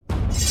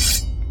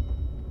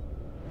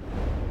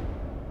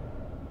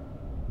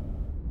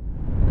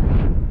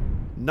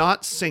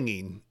Not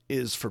singing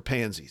is for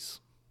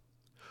pansies.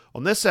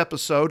 On this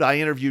episode, I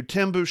interviewed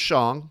Tim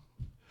Bouchon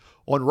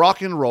on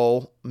rock and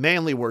roll,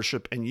 manly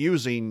worship, and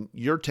using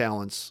your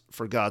talents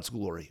for God's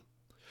glory.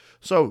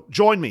 So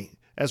join me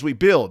as we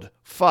build,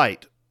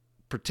 fight,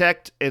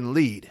 protect, and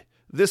lead.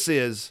 This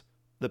is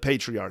the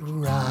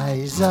Patriarchy.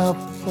 Rise up,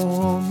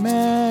 O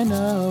men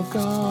of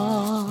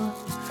God,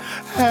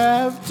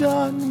 have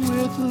done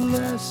with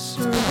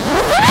lesser.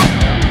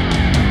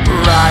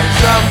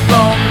 Rise up,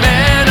 O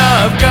men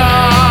of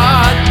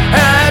God,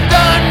 have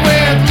done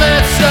with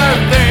lesser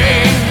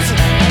things.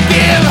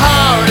 Give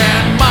heart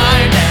and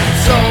mind and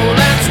soul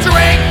and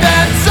strength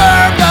and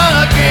serve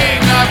the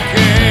King of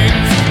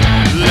Kings.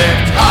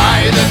 Lift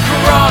high the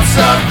cross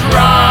of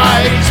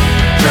Christ,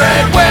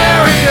 tread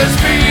where his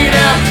feet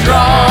have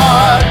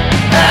trod.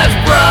 As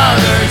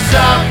brothers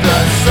of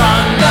the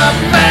Son of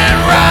Man,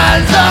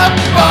 rise up,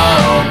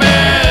 O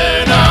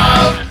men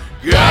of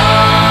God.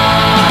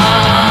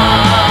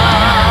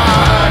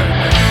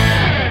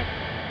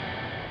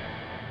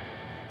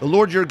 The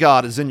Lord your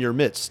God is in your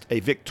midst, a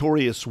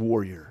victorious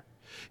warrior.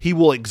 He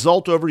will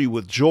exult over you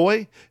with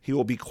joy. He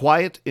will be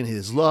quiet in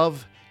his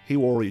love. He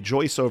will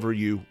rejoice over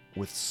you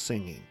with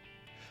singing.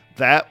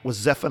 That was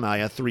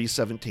Zephaniah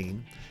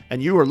 3:17,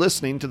 and you are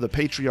listening to the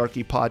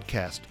Patriarchy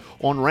Podcast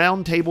on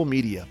Round Table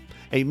Media,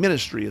 a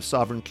ministry of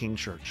Sovereign King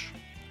Church.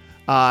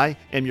 I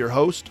am your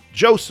host,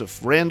 Joseph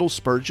Randall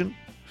Spurgeon,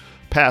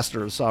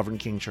 pastor of Sovereign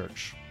King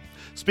Church.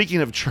 Speaking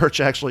of church,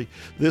 actually,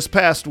 this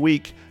past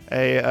week,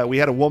 we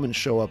had a woman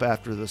show up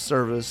after the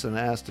service and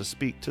asked to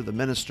speak to the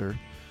minister.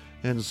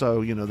 And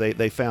so,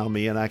 they found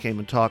me and I came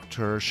and talked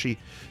to her. She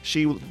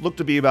looked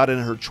to be about in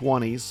her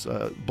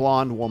 20s,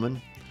 blonde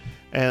woman.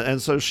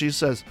 And so she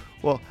says,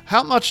 well,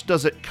 how much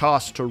does it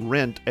cost to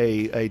rent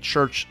a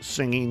church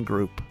singing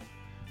group?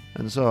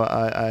 And so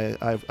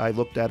I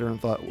looked at her and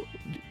thought,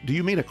 do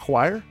you mean a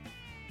choir?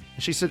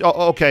 And she said,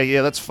 oh, okay,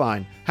 yeah, that's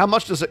fine. How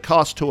much does it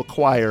cost to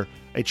acquire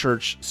a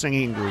church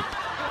singing group?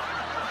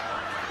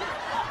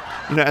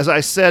 As I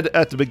said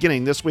at the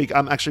beginning, this week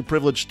I'm actually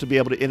privileged to be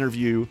able to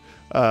interview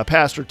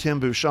Pastor Tim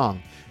Bouchon.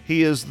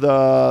 He is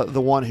the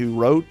one who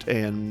wrote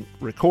and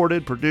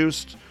recorded,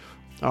 produced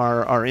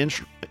our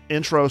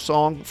intro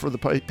song for the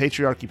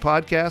Patriarchy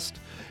Podcast,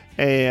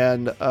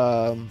 and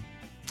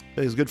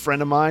he's a good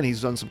friend of mine.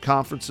 He's done some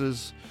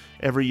conferences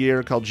every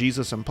year called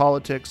Jesus and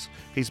Politics.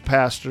 He's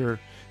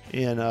pastor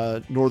in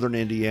northern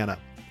Indiana.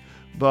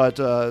 But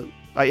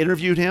I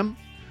interviewed him.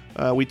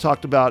 We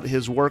talked about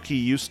his work. He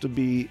used to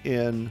be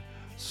in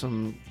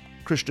some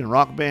Christian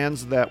rock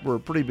bands that were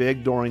pretty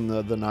big during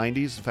the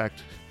 90s. In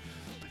fact,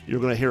 you're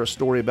going to hear a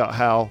story about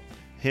how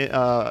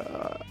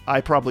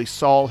I probably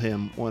saw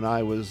him when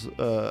I was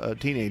a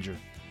teenager.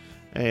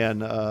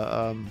 And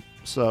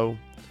so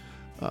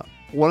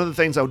one of the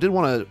things I did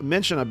want to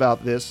mention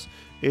about this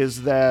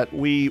is that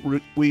we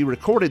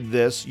recorded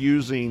this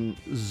using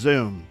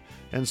Zoom.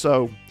 And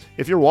so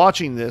if you're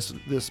watching this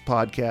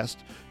podcast,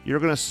 you're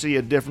going to see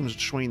a difference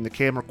between the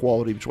camera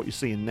quality between what you're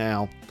seeing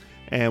now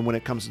and when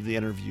it comes to the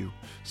interview.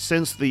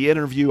 Since the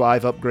interview,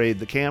 I've upgraded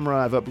the camera,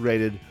 I've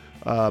upgraded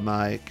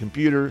my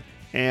computer,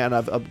 and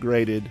I've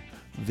upgraded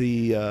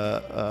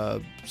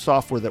the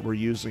software that we're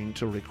using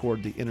to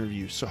record the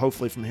interview. So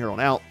hopefully from here on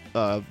out,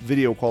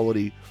 video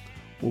quality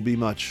will be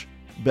much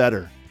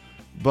better.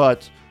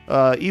 But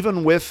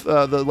even with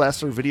the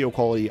lesser video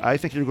quality, I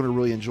think you're going to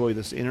really enjoy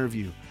this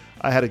interview.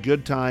 I had a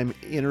good time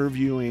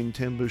interviewing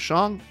Tim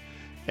Bouchon,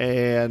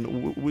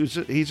 and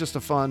he's just a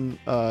fun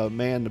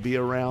man to be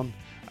around.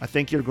 I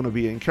think you're going to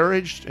be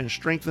encouraged and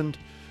strengthened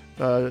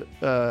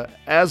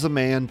as a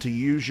man to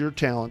use your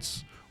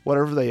talents,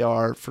 whatever they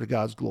are, for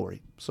God's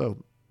glory.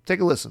 So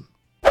take a listen.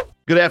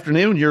 Good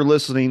afternoon. You're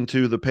listening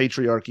to the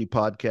Patriarchy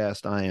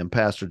Podcast. I am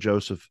Pastor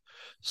Joseph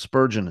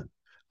Spurgeon.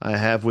 I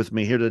have with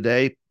me here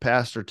today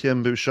Pastor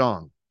Tim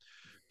Bouchon.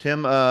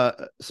 Tim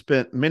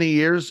spent many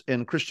years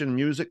in Christian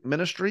music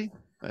ministry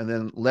and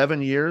then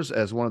 11 years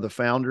as one of the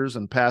founders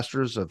and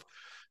pastors of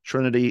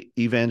Trinity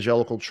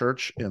Evangelical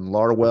Church in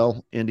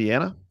Larwell,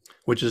 Indiana.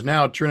 Which is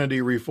now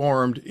Trinity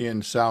Reformed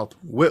in South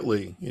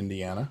Whitley,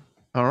 Indiana.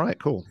 All right,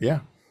 cool.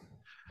 Yeah.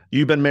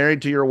 You've been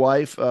married to your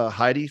wife,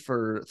 Heidi,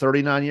 for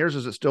 39 years.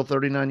 Is it still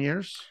 39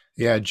 years?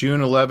 Yeah,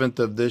 June 11th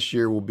of this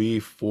year will be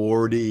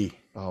 40.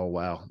 Oh,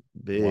 wow.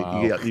 Big.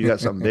 Wow. You got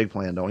something big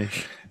planned, don't you?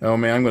 Oh,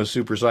 man, I'm going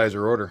to supersize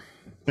her order.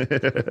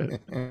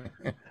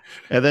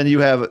 And then you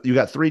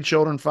got 3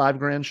 children, 5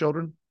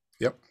 grandchildren.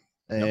 Yep.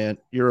 And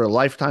you're a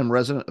lifetime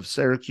resident of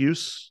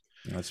Syracuse.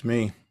 That's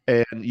me.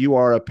 And you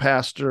are a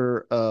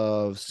pastor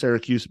of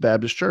Syracuse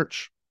Baptist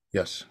Church.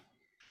 Yes.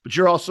 But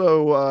you're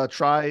also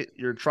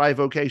you're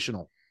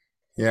tri-vocational.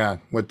 Yeah,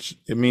 which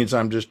it means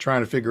I'm just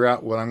trying to figure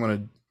out what I'm going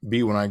to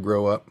be when I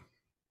grow up.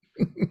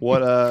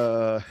 What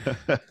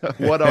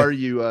what are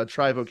you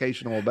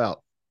tri-vocational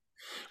about?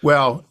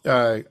 Well,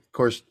 of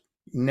course,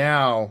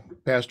 now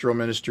pastoral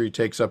ministry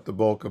takes up the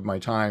bulk of my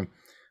time.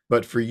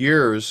 But for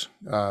years,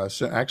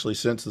 actually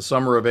since the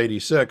summer of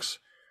 '86,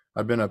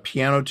 I've been a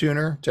piano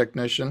tuner,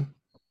 technician,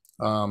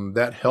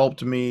 That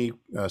helped me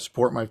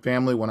support my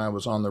family when I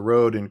was on the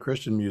road in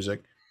Christian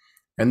music.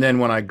 And then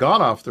when I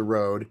got off the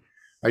road,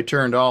 I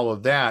turned all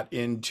of that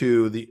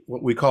into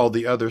what we call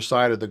the other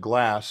side of the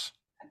glass,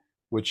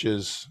 which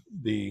is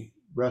the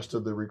rest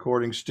of the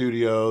recording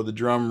studio, the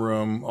drum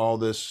room, all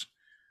this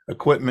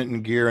equipment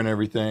and gear and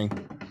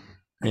everything.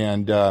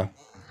 And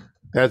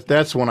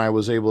that's when I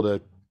was able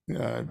to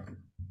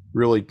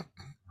really,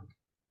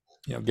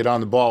 get on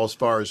the ball as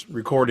far as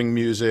recording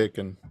music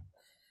and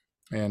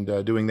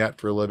doing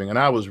that for a living. And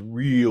I was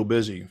real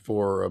busy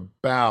for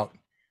about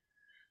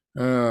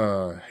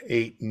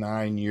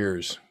 8-9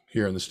 years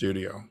here in the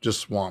studio,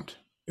 just swamped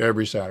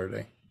every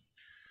Saturday.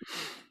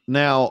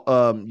 Now,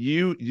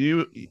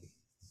 you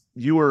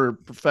were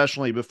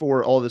professionally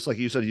before all this, like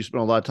you said, you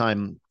spent a lot of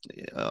time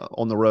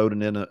on the road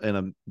and in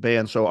a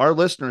band. So our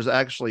listeners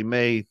actually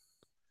may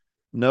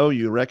know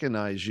you,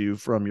 recognize you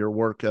from your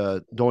work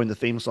doing the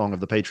theme song of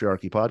the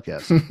Patriarchy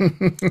podcast.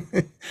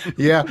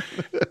 yeah,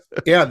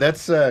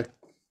 that's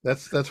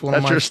one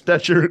of my.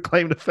 That's your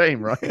claim to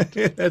fame, right?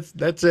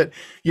 That's it.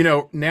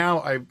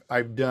 Now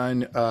I've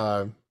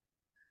done.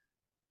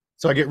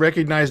 So I get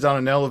recognized on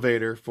an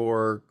elevator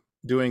for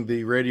doing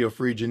the Radio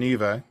Free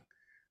Geneva,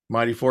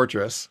 Mighty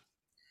Fortress.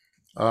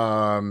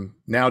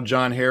 Now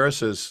John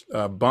Harris's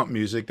bump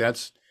music.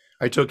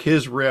 I took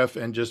his riff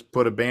and just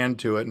put a band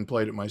to it and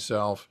played it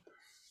myself.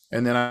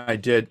 And then I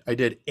did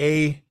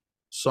a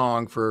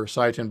song for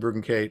Cy Ten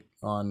Bruggencate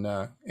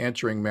on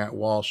answering Matt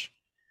Walsh,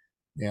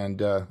 and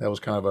that was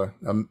kind of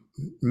a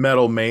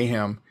metal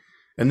mayhem.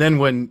 And then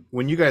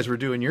when you guys were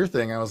doing your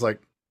thing, I was like,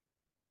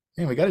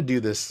 man, we got to do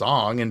this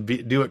song and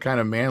do it kind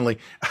of manly.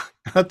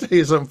 I'll tell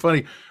you something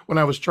funny. When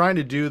I was trying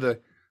to do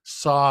the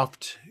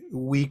soft,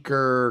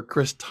 weaker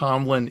Chris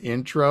Tomlin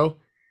intro,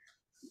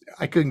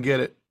 I couldn't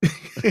get it.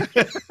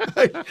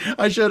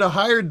 I should have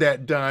hired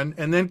that done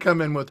and then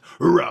come in with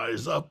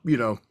 "Rise Up,"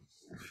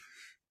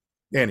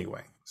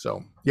 Anyway,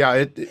 so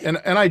yeah, and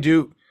I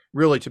do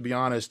really, to be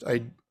honest,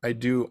 I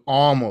do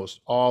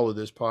almost all of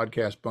this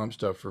podcast bump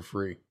stuff for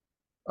free.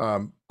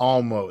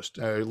 Almost.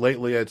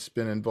 Lately, it's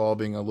been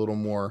involving a little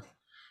more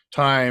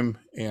time,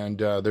 and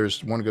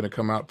there's one going to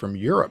come out from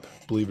Europe,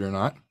 believe it or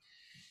not.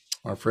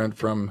 Our friend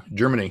from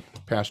Germany,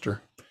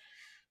 Pastor.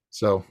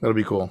 So that'll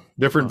be cool.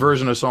 Different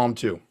version of Psalm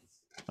 2.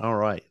 All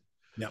right.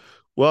 Yep.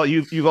 Well,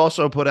 you've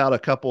also put out a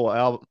couple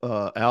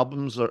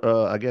albums,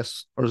 I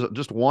guess, or is it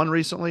just one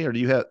recently, or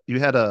you had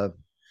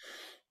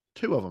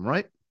two of them,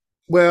 right?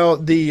 Well,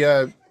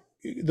 the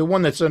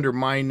one that's under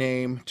my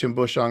name, Tim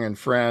Bushong and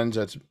Friends,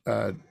 that's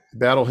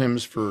Battle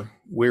Hymns for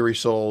Weary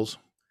Souls,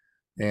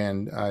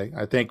 and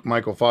I thank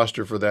Michael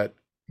Foster for that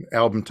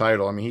album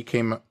title. I mean, he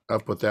came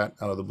up with that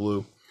out of the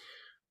blue.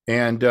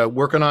 And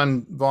working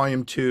on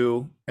Volume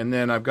 2, and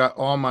then I've got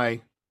all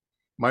my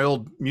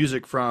old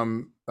music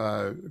from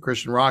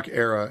Christian rock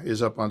era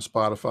is up on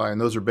Spotify,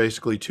 and those are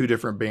basically two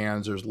different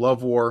bands. There's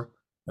Love War,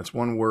 that's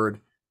one word,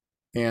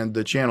 and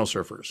the Channel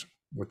Surfers,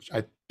 which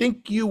I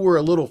think you were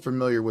a little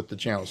familiar with the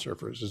Channel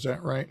Surfers. Is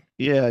that right?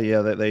 Yeah.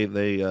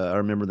 They I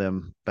remember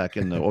them back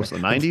in the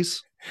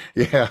 90s.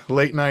 Yeah,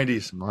 late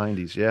 90s.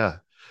 90s, yeah.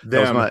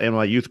 That was in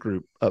my youth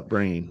group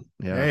upbringing.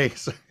 Yeah. Hey,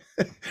 so,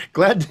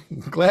 glad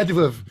to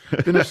have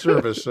been of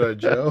service,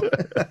 Joe.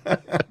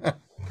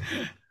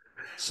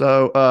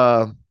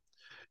 So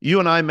you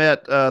and I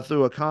met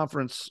through a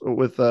conference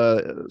with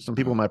some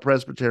people in my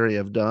presbytery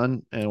have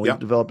done, and we've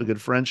developed a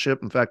good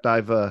friendship. In fact,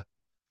 you've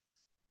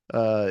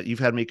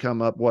had me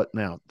come up, what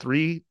now,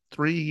 three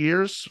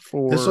years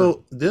for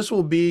this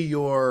will be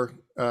your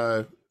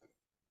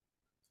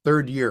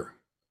third year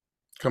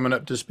coming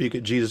up to speak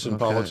at Jesus in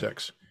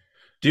Politics.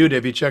 Dude,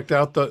 have you checked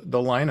out the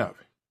lineup?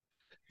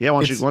 Yeah,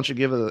 why don't you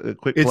give a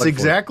quick It's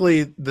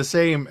exactly the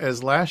same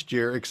as last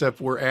year, except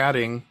we're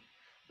adding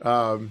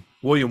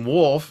William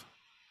Wolfe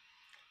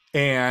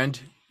and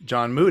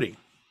John Moody.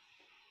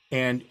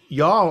 And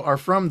y'all are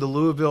from the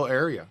Louisville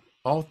area.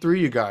 All three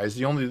of you guys.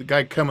 The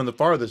guy coming the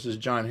farthest is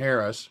John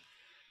Harris,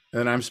 and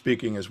then I'm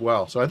speaking as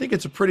well. So I think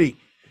it's going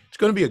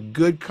to be a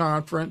good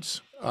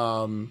conference.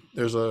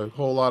 There's a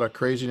whole lot of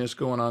craziness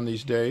going on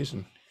these days,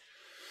 and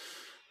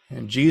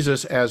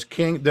Jesus as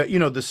King.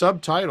 The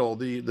subtitle,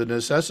 the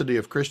necessity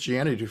of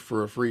Christianity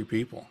for a free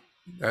people.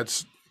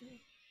 That's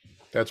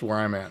where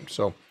I'm at.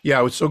 So yeah,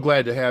 I was so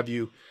glad to have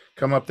you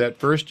come up that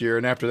first year,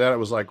 and after that, it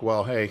was like,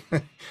 well, hey,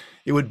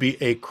 it would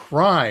be a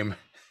crime,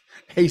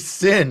 a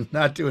sin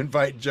not to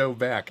invite Joe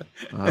back.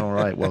 All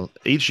right. Well,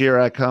 each year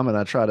I come and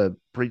I try to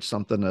preach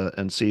something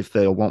and see if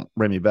they won't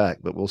bring me back,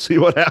 but we'll see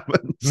what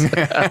happens.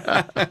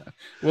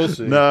 We'll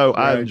see. No,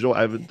 right.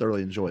 I would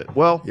thoroughly enjoy it.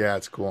 Well, yeah,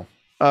 it's cool.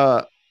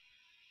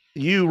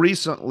 You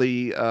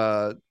recently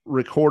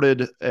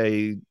recorded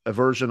a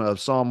version of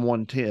Psalm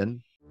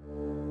 110.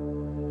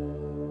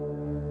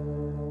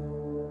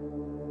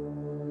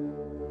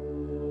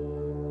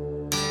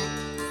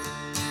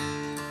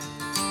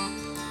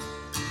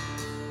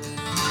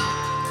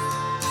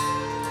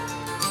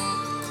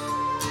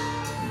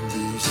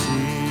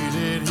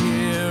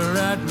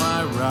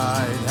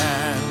 Right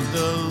hand,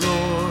 the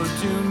Lord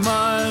to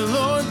my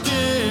Lord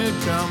did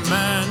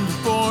command,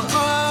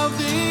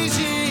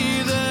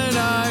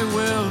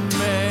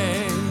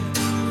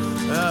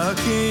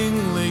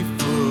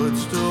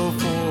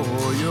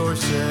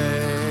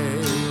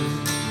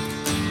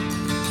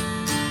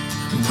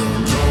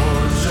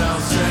 shall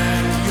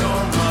send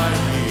your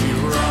mighty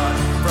rod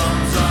from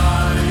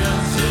Zion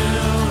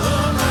till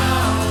the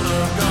mount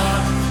of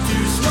God to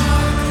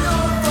smite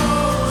your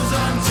foes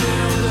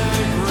until they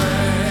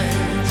break.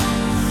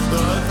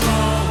 The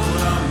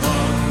throne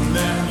among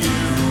them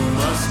you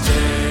must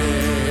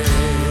take.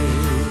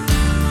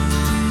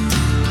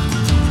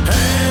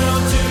 Hail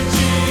to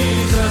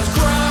Jesus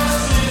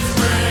Christ is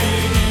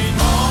reigning.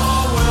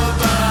 All will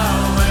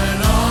bow and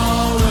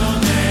all will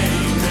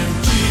name him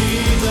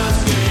Jesus,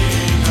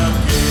 King of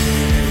kings.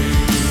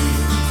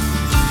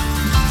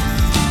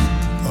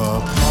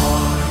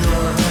 Upon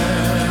your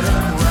head a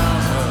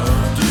crown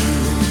of dew,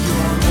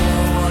 your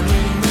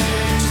mourning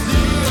makes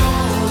the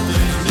old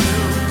things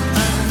new,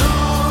 and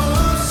all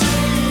who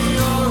see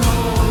your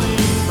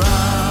holy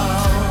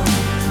vow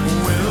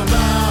will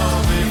bow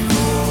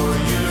before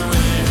you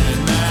in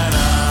that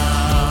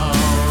hour.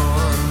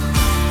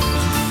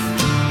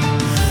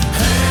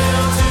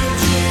 Hail to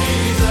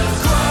Jesus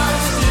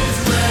Christ is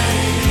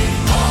reigning.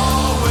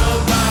 All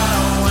will bow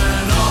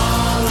and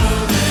all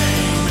will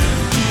name him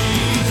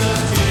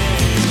Jesus,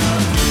 King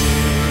of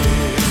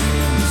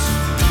kings.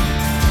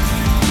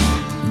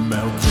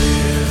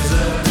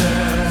 Melchizedek,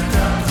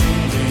 a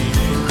kingly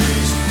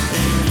priest,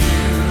 in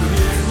you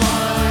his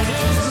line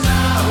is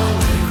now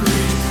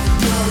increased.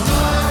 Your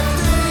life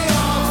the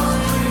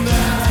offering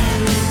that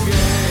you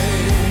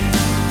gave.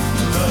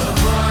 The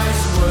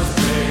price was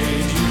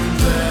paid, you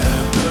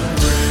left the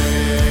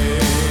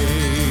grave.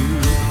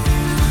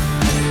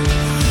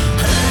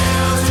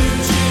 Hail to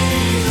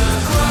Jesus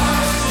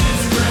Christ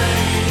is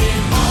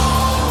reigning.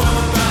 All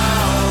will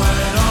bow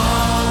and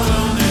all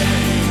will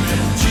name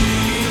him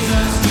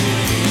Jesus,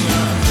 King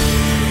of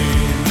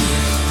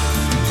kings.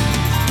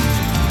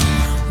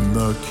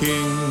 The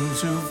kings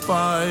who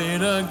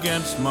fight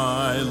against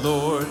my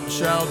Lord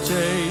shall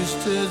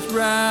taste his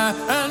wrath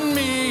and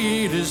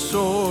meet his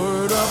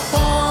sword.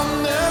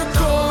 Upon their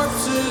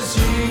corpses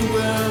he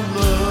will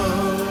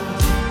look,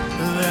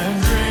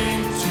 then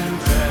drink to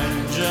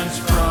vengeance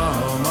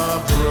from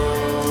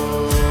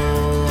abroad.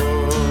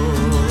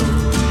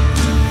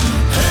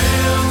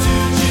 Hail to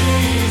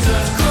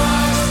Jesus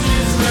Christ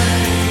is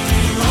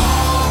reigning.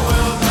 All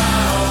will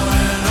bow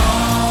and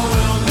all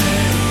will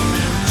name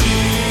him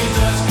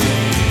Jesus,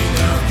 King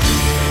of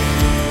kings.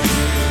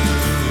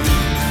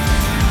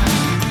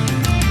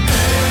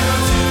 Hail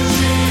to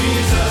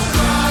Jesus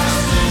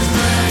Christ is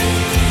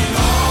reigning.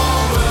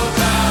 All will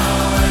bow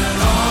and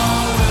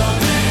all will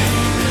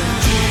name him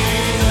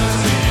Jesus,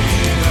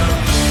 King of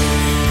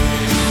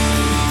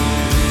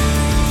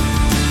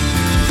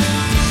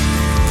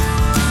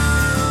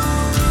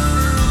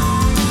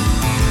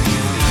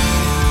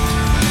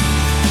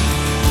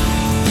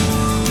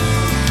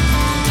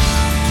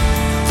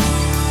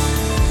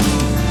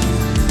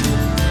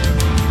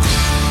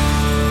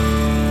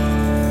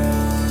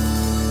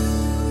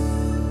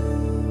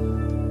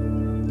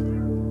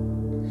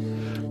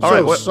All So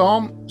right, what-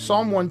 Psalm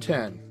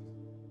 110.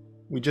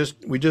 We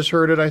just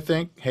heard it, I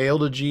think. Hail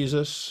to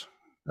Jesus.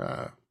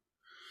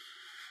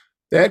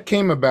 That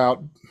came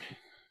about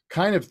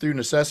kind of through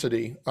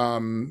necessity.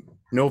 No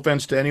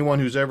offense to anyone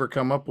who's ever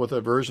come up with a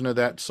version of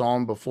that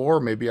psalm before.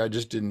 Maybe I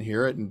just didn't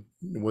hear it and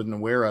wasn't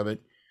aware of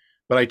it.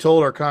 But I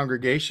told our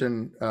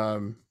congregation,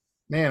 man,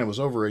 it was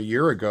over a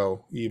year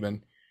ago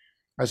even.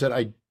 I said,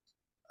 I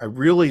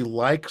really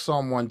like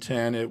Psalm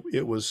 110.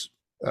 It was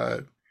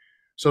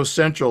so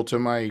central to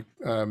my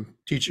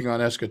teaching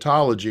on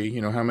eschatology.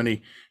 You know, how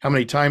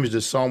many times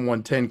does Psalm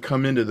 110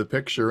 come into the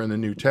picture in the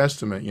New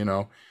Testament? You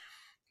know,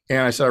 and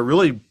I said I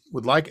really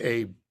would like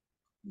a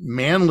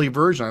manly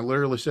version. I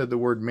literally said the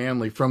word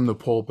manly from the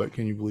pulpit.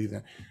 Can you believe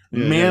that?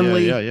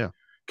 Manly, yeah.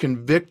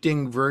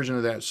 convicting version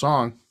of that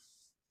song.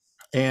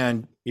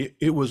 And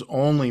it was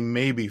only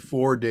maybe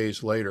 4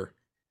 days later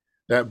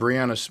that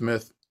Brianna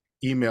Smith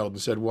emailed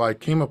and said, well, I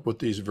came up with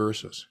these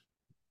verses.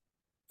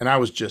 And I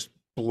was just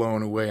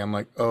blown away. I'm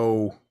like,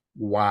 oh,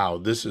 wow,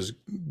 this is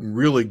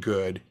really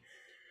good.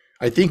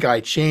 I think I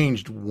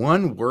changed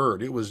one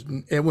word. It was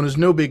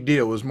no big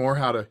deal. It was more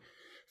how to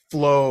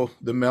flow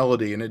the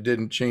melody, and it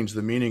didn't change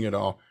the meaning at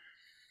all.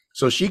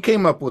 So she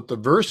came up with the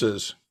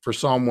verses for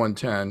Psalm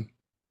 110.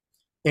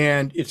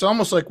 And it's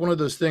almost like one of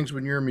those things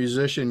when you're a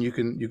musician, you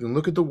can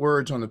look at the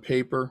words on the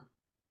paper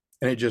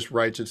and it just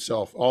writes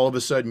itself. All of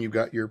a sudden you've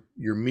got your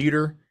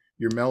meter,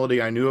 your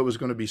melody. I knew it was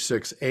going to be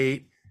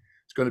 6/8.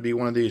 It's going to be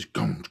one of these,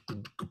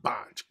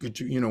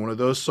 you know, one of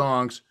those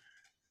songs.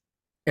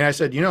 And I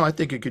said, you know, I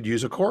think it could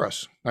use a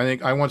chorus. I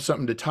think I want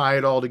something to tie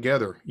it all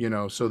together, you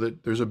know, so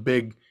that there's a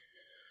big,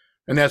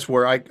 and that's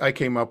where I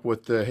came up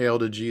with the Hail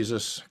to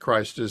Jesus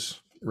Christ is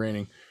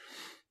reigning.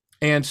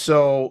 And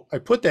so I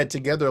put that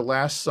together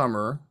last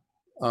summer.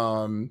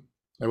 That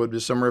would be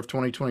the summer of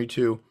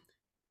 2022.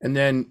 And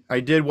then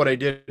I did what I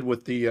did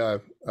with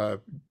the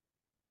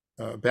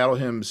Battle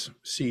Hymns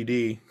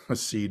CD.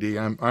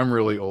 I'm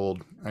really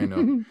old, I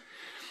know.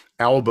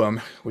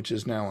 Album, which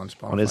is now on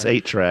Spotify. On his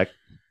 8-track.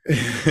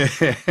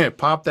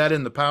 Pop that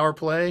in the power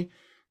play.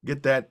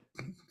 Get that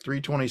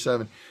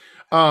 327.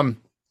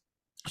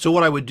 So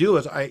what I would do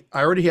is I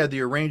already had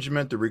the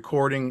arrangement, the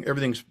recording,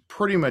 everything's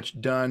pretty much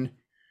done,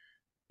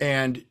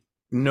 and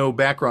no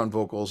background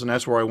vocals, and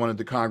that's where I wanted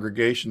the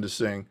congregation to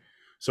sing.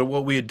 So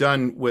what we had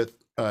done with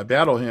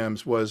battle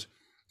hymns was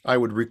I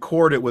would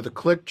record it with a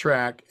click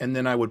track, and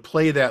then I would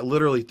play that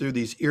literally through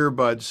these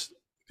earbuds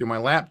through my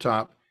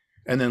laptop,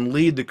 and then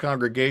lead the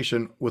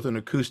congregation with an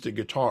acoustic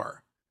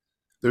guitar.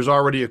 There's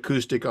already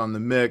acoustic on the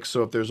mix,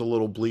 so if there's a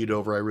little bleed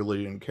over, I really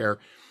didn't care.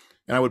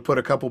 And I would put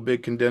a couple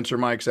big condenser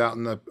mics out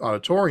in the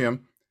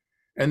auditorium,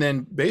 and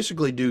then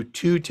basically do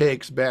 2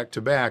 takes back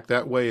to back.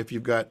 That way, if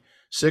you've got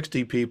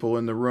 60 people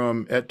in the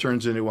room, it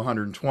turns into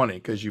 120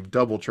 because you've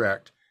double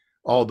tracked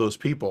all those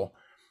people.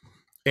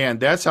 And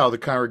that's how the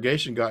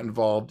congregation got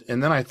involved.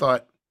 And then I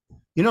thought,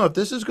 if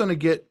this is going to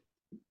get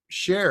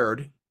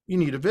shared, you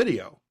need a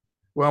video.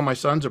 Well, my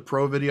son's a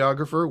pro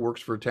videographer,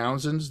 works for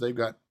Townsend's. They've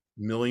got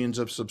millions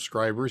of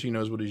subscribers. He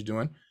knows what he's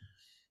doing.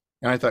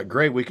 And I thought,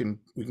 great, we can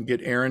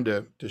get Aaron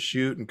to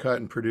shoot and cut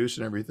and produce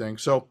and everything.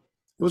 So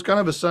it was kind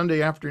of a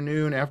Sunday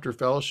afternoon after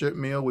fellowship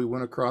meal. We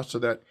went across to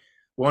that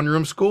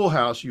one-room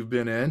schoolhouse you've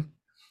been in,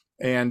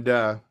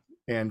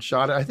 and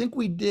shot it. I think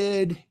we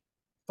did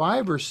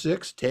 5 or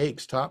 6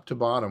 takes, top to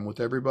bottom, with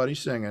everybody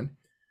singing.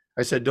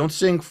 I said, don't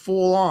sing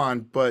full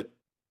on, but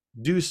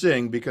do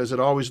sing, because it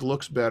always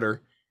looks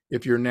better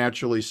if you're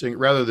naturally singing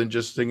rather than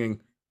just singing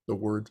the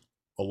words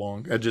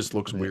along. It just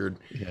looks weird.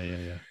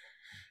 Yeah.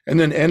 And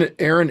then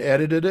Aaron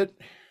edited it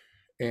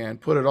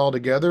and put it all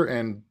together,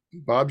 and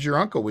Bob's your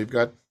uncle. We've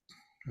got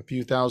a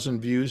few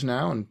thousand views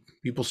now, and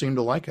people seem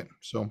to like it.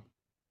 So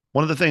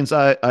one of the things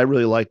I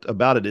really liked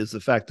about it is the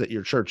fact that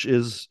your church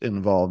is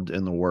involved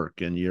in the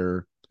work, and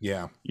you're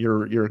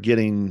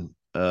getting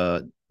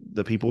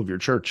the people of your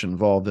church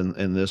involved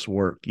in this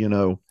work.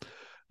 One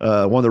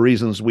of the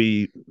reasons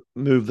we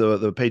moved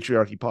the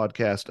Patriarchy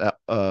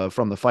podcast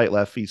from the Fight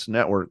Laugh Feast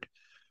network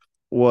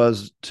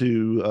was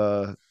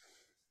to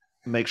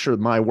make sure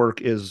my work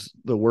is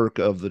the work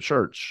of the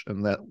church,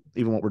 and that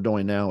even what we're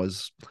doing now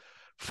is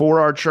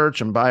for our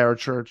church and by our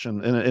church,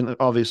 and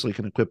obviously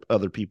can equip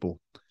other people.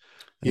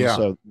 And yeah.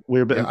 So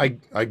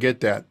I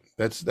get that.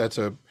 It's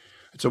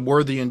a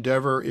worthy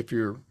endeavor. If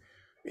you're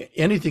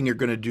anything you're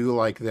going to do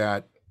like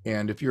that,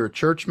 and if you're a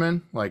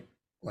churchman, like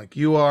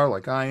you are,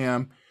 like I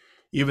am,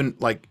 even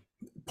like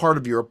part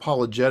of your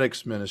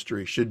apologetics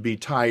ministry should be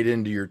tied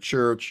into your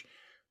church.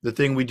 The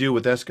thing we do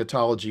with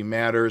Eschatology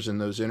Matters and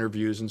those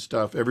interviews and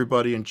stuff,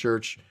 everybody in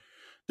church,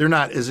 they're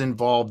not as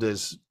involved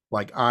as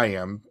like I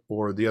am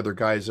or the other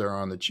guys that are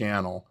on the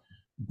channel,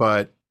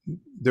 but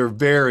they're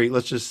very,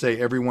 let's just say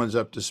everyone's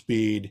up to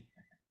speed,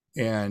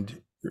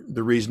 and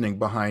the reasoning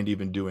behind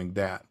even doing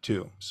that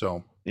too.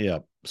 So, yeah.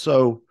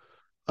 So,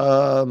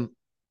 why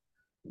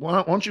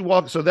don't you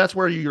walk? So that's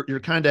where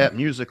you're kind of at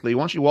musically.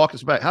 Why don't you walk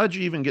us back? How did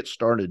you even get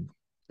started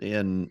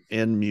in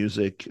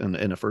music in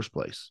the first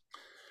place?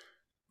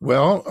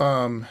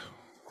 Well,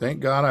 thank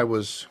God I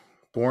was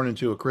born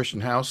into a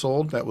Christian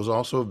household that was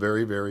also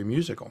very, very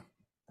musical.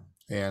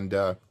 And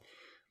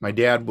my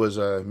dad was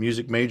a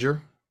music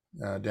major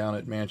down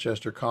at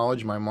Manchester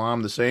College. My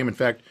mom the same. In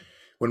fact,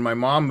 when my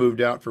mom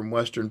moved out from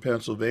Western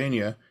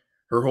Pennsylvania,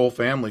 her whole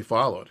family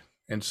followed.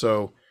 And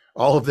so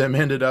all of them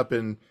ended up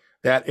in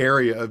that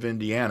area of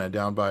Indiana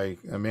down by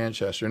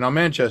Manchester. Now,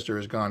 Manchester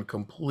has gone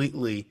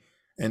completely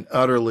and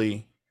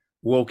utterly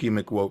wokey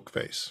McWoke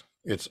face.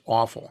 It's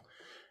awful.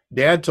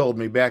 Dad told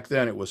me back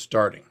then it was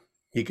starting.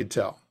 He could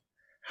tell.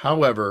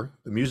 However,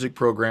 the music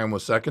program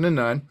was second to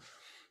none.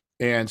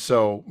 And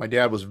so my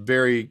dad was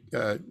very,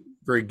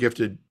 very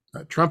gifted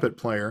trumpet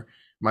player.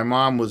 My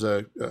mom was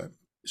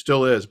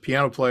still is,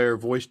 piano player,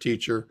 voice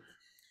teacher.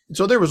 And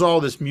so there was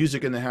all this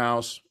music in the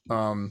house.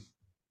 When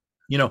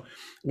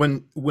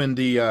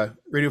the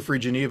Radio Free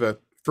Geneva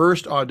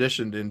first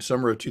auditioned in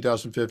summer of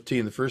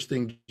 2015, the first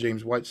thing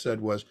James White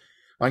said was,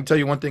 I can tell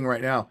you one thing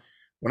right now.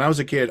 When I was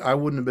a kid, I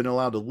wouldn't have been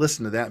allowed to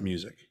listen to that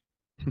music.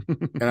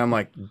 And I'm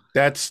like,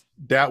 that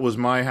was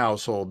my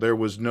household. There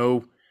was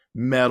no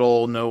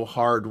metal, no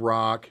hard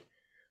rock,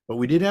 but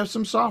we did have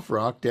some soft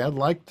rock. Dad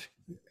liked,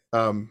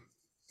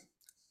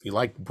 he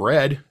liked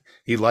Bread.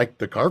 He liked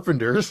the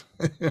Carpenters.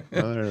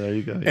 There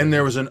you go. Yeah. And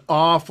there was an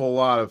awful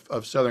lot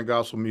of Southern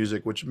gospel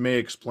music, which may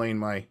explain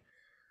my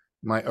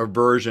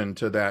aversion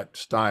to that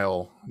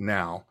style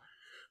now.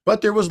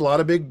 But there was a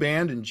lot of big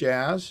band and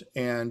jazz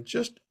and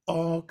just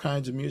all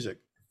kinds of music.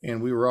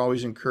 And we were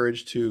always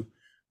encouraged to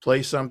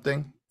play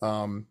something.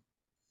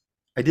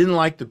 I didn't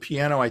like the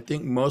piano, I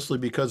think mostly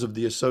because of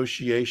the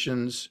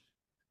associations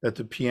that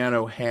the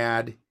piano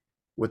had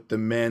with the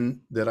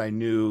men that I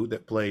knew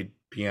that played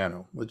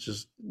piano. Let's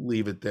just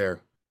leave it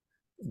there.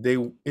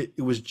 It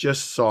was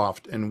just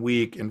soft and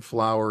weak and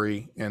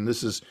flowery. And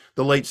this is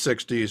the late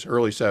 60s,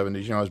 early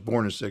 70s. I was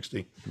born in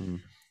 60. Mm-hmm.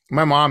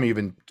 My mom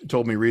even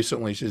told me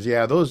recently, she says,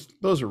 yeah,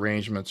 those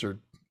arrangements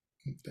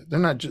they're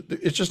not,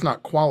 it's just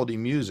not quality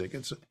music.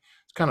 It's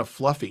kind of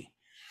fluffy.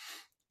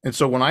 And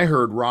so when I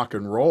heard rock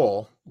and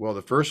roll, well,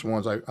 the first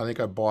ones, I think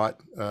I bought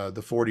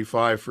the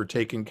 45 for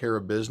Taking Care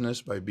of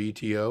Business by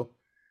BTO,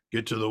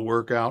 Get to the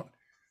Workout.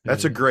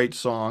 That's a great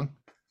song.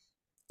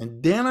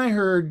 And then I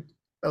heard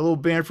a little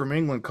band from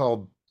England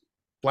called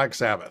Black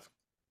Sabbath.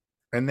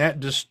 And that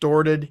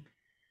distorted,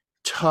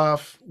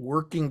 tough,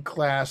 working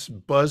class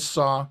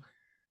buzzsaw,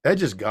 that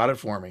just got it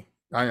for me.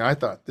 I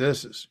thought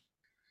this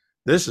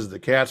is the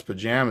cat's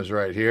pajamas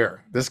right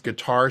here. This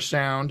guitar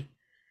sound,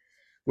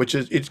 which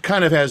is, it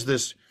kind of has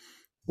this,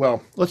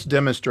 well, let's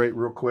demonstrate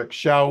real quick,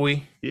 shall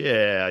we?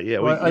 Yeah.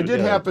 Well, I did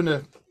happen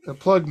to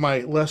plug my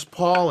Les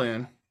Paul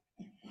in,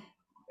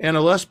 and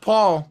a Les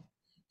Paul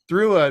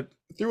through a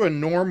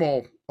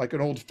normal, like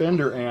an old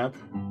Fender amp.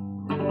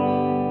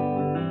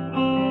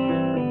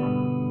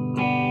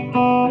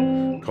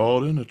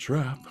 Caught in a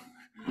trap.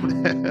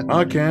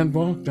 I can't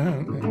walk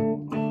down.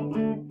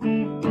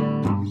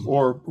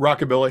 Or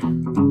rockabilly.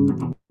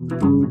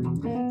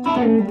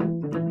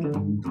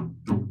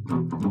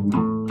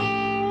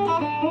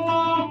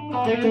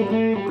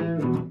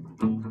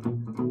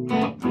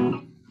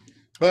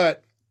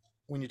 But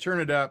when you turn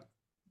it up,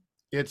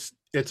 it's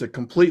a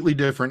completely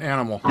different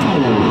animal.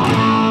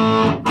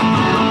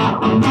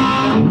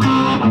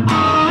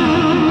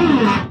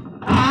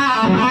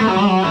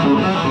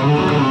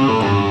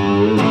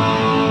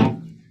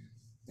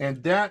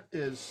 And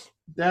that's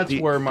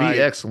where my be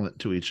excellent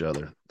to each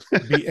other.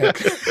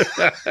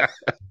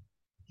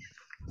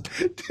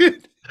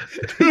 Dude,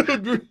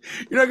 you're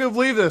not gonna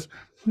believe this.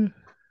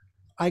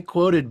 I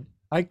quoted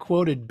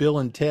Bill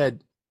and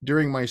Ted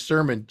during my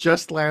sermon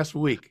just last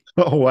week.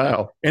 Oh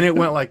wow. And it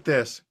went like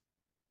this.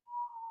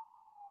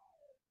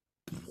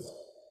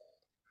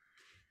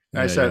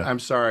 I said, I'm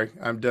sorry,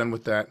 I'm done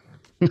with that.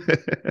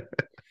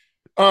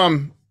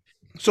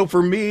 So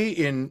for me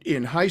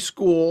in high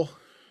school,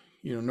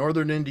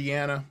 Northern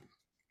Indiana,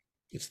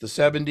 it's the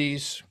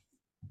 70s,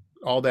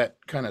 all that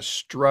kind of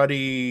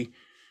strutty,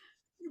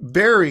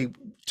 very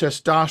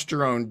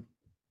testosterone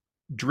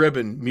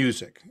driven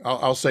music.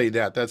 I'll say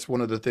that. That's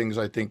one of the things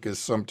I think is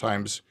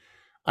sometimes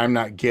I'm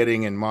not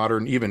getting in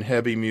modern, even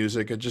heavy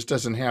music. It just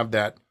doesn't have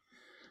that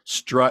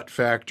strut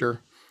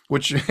factor,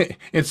 which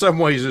in some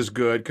ways is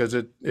good because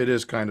it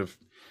is kind of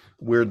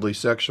weirdly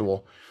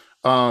sexual.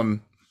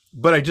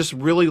 But I just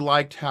really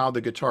liked how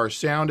the guitar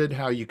sounded,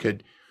 how you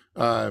could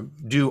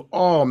do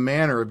all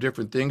manner of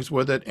different things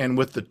with it. And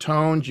with the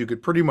tones, you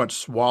could pretty much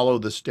swallow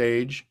the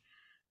stage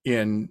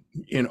in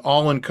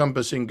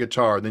all-encompassing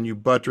guitar. Then you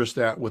buttress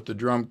that with the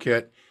drum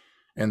kit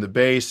and the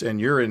bass, and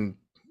you're in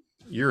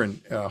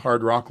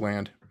hard rock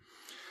land.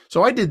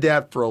 So I did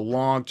that for a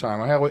long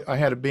time. I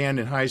had a band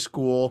in high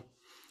school,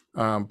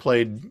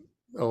 played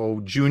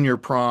junior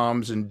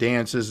proms and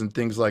dances and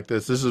things like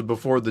this. This is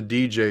before the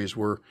DJs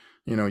were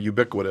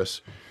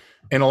ubiquitous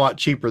and a lot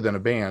cheaper than a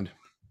band.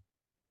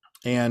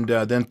 And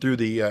then through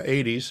the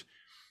 80s,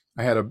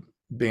 I had a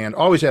band,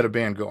 always had a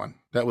band going.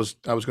 I was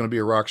going to be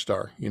a rock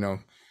star.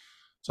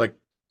 It's like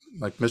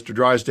Mr.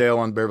 Drysdale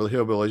on Beverly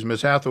Hillbillies,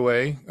 Miss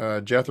Hathaway,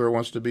 Jethro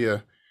wants to be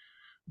a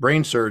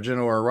brain surgeon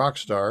or a rock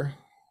star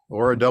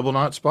or a double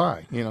knot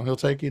spy. He'll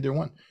take either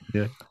one.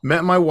 Yeah.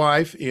 Met my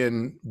wife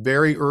in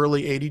very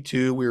early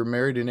 82. We were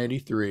married in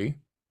 83.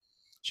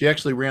 She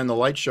actually ran the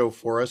light show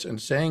for us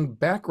and sang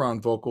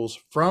background vocals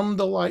from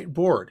the light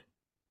board,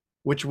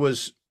 which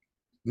was,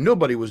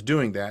 nobody was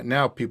doing that.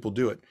 Now people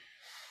do it.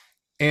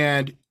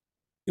 And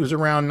it was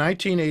around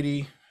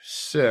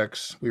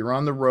 1986. We were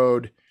on the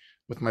road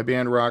with my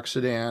band Rock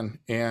Sedan.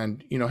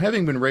 And,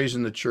 having been raised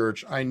in the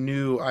church, I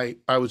knew I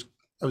was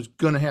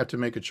going to have to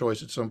make a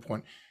choice at some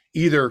point,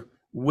 either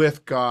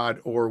with God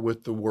or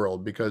with the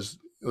world, because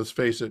let's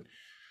face it,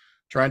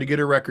 trying to get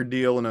a record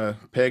deal in a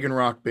pagan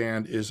rock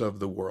band is of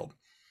the world.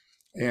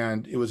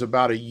 And it was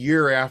about a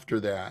year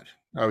after that,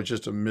 I was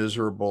just a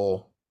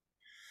miserable,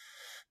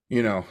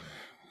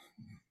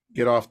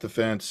 get off the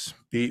fence.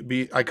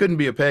 I couldn't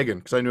be a pagan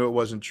because I knew it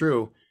wasn't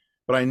true,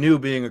 but I knew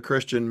being a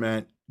Christian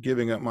meant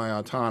giving up my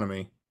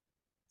autonomy.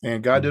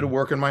 And God did a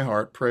work in my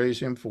heart, praise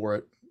him for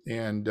it.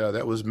 And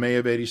that was May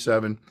of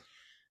 87.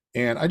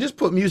 And I just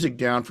put music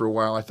down for a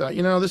while. I thought,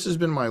 this has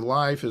been my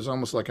life. It's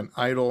almost like an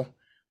idol.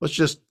 Let's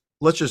just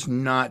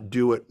not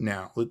do it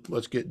now.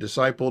 Let's get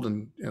discipled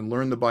and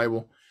learn the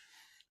Bible.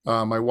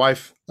 My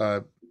wife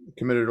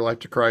committed her life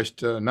to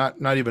Christ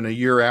not even a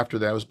year after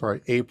that. It was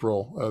probably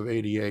April of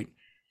 88.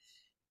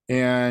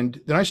 And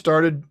then I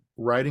started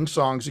writing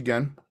songs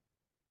again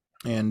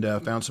and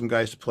found some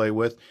guys to play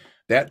with.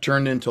 That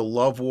turned into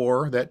Love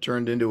War. That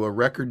turned into a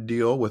record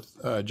deal with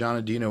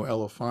John Adino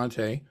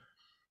Elefante.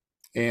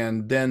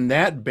 And then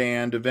that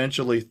band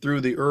eventually,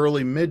 through the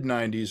early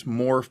mid-90s,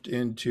 morphed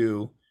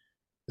into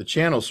the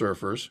Channel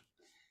Surfers.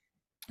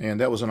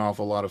 And that was an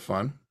awful lot of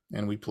fun.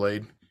 And we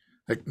played.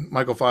 Like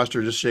Michael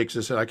Foster just shakes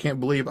his head. I can't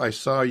believe I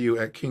saw you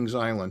at Kings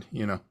Island,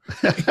 when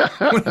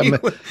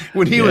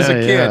he was a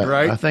kid,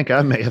 right? I think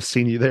I may have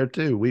seen you there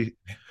too. We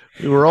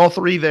were all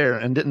three there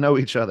and didn't know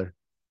each other.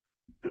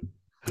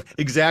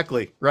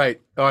 Exactly.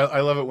 Right. Oh,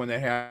 I love it when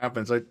that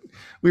happens.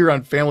 We were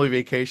on family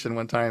vacation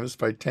one time. It was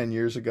probably 10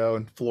 years ago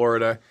in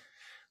Florida.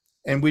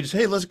 And we just,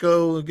 hey, let's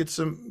go get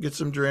some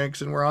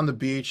drinks. And we're on the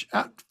beach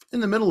out in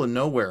the middle of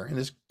nowhere. And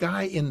this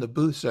guy in the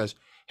booth says,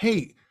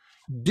 hey,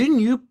 didn't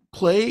you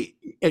play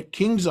at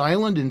Kings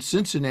Island in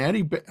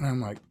Cincinnati? And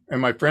I'm like,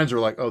 and my friends were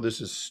like, oh,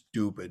 this is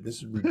stupid. This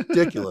is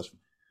ridiculous.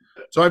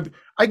 So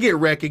I get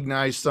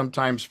recognized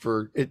sometimes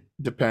for, it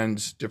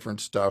depends,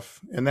 different stuff.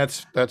 And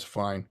that's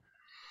fine.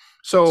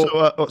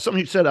 So something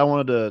you said I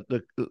wanted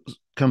to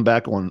come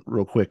back on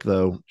real quick,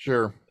 though.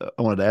 sure.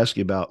 I wanted to ask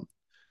you about,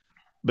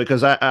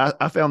 because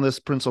I found this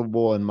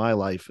principle in my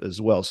life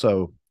as well.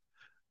 So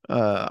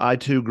I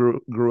too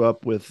grew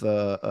up with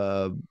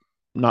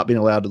not being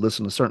allowed to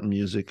listen to certain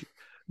music,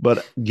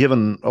 but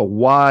given a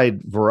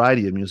wide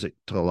variety of music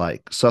to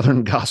like,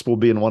 Southern gospel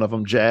being one of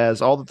them,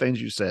 jazz, all the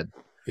things you said.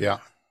 Yeah.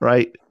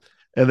 Right.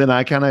 And then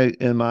I kind of,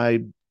 in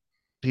my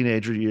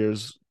teenager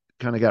years,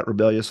 kind of got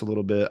rebellious a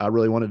little bit. I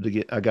really wanted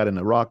to I got in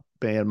a rock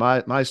band.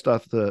 My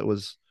stuff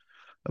was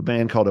a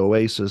band called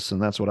Oasis,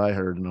 and that's what I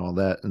heard and all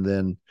that. And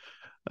then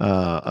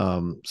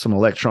some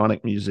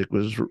electronic music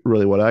was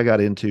really what I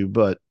got into.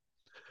 But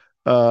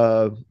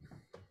I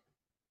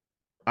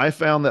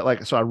found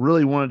that, so I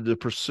really wanted to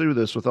pursue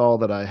this with all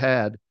that I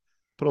had,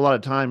 put a lot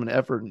of time and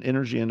effort and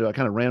energy into it. I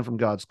kind of ran from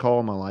God's call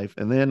in my life.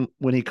 And then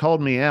when he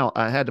called me out,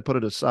 I had to put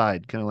it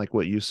aside, kind of like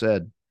what you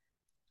said.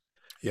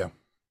 Yeah.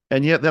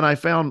 And yet then I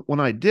found when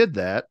I did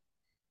that,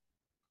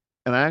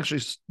 and I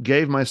actually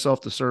gave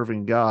myself to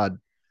serving God,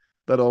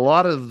 that a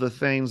lot of the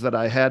things that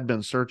I had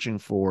been searching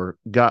for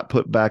got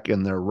put back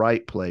in their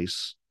right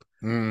place.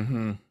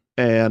 Mm-hmm.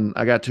 And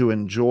I got to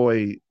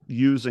enjoy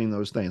using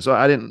those things. So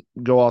I didn't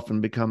go off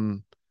and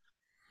become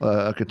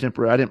a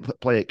contemporary. I didn't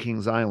play at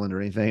Kings Island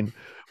or anything,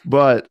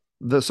 but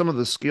some of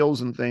the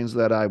skills and things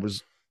that I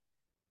was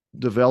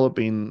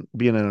developing,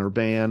 being in a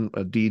band,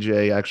 a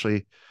DJ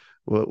actually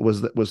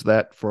was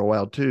that for a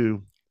while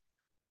too,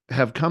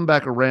 have come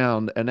back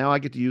around, and now I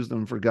get to use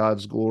them for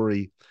God's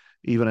glory,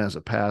 even as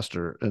a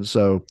pastor. And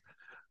so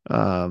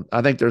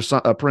I think there's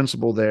a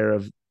principle there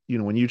of,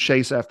 when you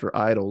chase after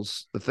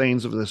idols, the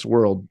things of this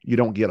world, you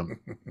don't get them.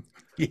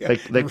 Yeah.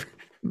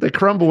 They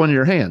crumble in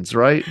your hands,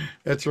 right?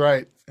 That's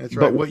right. That's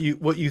right. But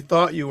what you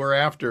thought you were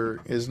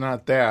after is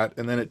not that,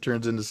 and then it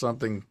turns into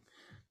something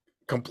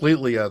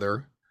completely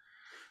other.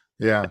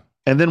 Yeah.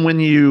 And then when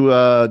you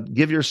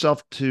give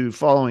yourself to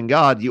following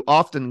God, you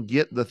often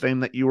get the thing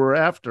that you were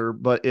after,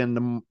 but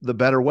in the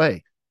better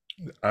way.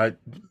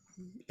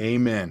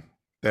 Amen.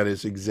 That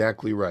is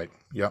exactly right.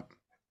 Yep.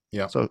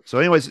 Yeah. So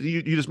anyways,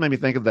 you just made me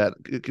think of that.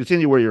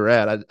 Continue where you're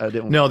at. I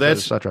didn't want to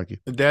sidetrack you.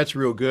 That's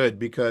real good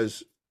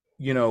because,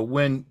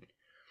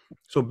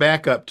 so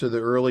back up to the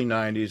early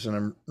 90s, and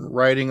I'm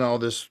writing all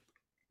this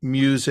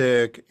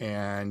music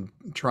and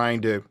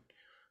trying to,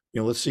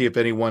 let's see if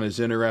anyone is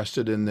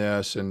interested in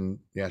this. And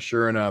yeah,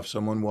 sure enough,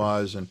 someone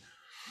was. And,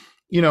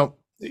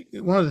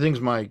 one of the things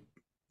my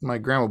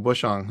grandma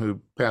Bushong,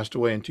 who passed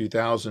away in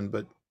 2000,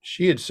 but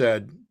she had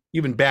said,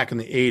 even back in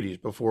the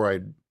 80s, before I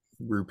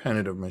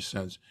repented of my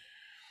sins,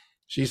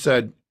 she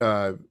said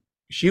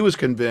she was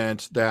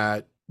convinced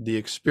that the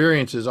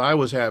experiences I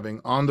was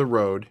having on the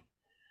road,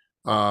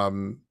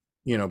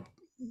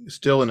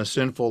 still in a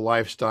sinful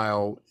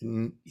lifestyle,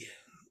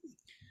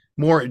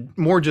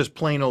 more just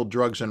plain old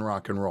drugs and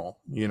rock and roll.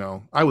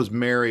 I was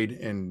married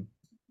and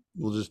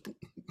just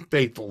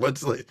faithful.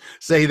 Let's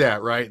say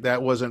that, right?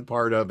 That wasn't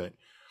part of it.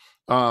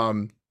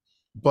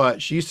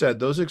 But she said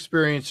those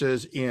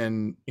experiences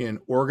in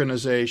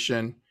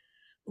organization,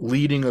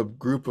 leading a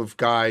group of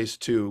guys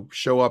to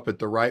show up at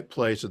the right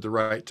place at the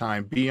right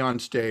time, be on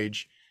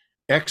stage,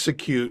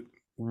 execute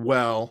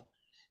well,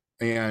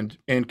 and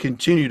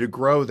continue to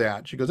grow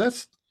that. She goes,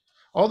 that's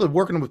all the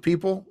working with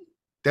people.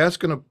 God's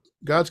gonna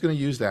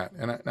use that.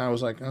 And I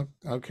was like, oh,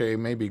 okay,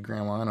 maybe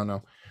Grandma, I don't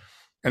know.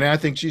 And I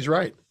think she's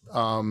right.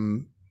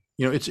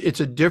 It's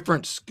a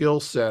different skill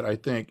set. I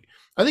think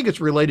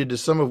it's related to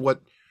some of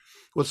what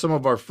some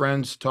of our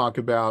friends talk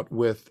about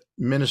with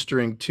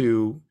ministering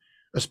to,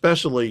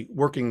 especially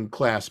working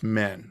class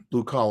men,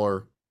 blue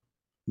collar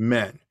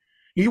men.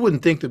 You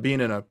wouldn't think that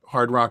being in a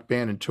hard rock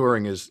band and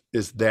touring is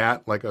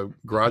that, like a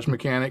garage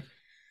mechanic.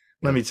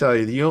 Let me tell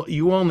you,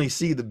 you only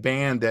see the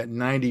band that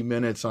 90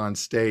 minutes on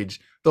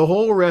stage. The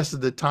whole rest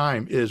of the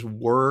time is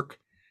work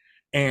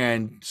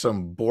and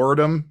some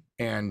boredom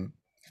and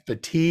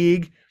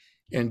fatigue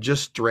and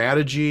just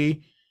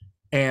strategy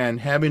and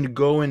having to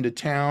go into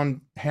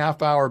town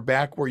half hour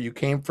back where you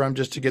came from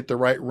just to get the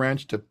right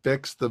wrench to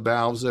fix the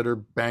valves that are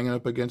banging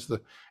up against the,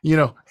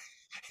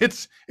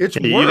 it's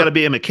work. You got to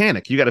be a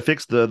mechanic. You got to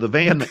fix the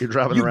van that you're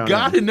driving around. You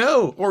got to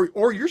know,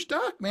 or you're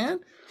stuck, man.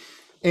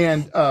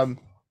 And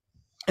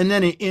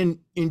then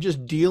in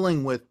just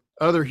dealing with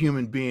other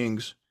human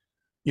beings,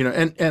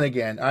 and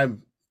again,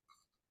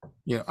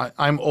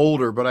 I'm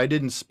older, but I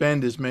didn't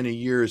spend as many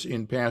years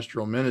in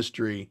pastoral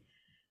ministry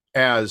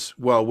as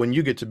well. When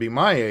you get to be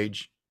my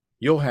age,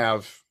 you'll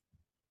have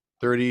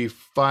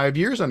 35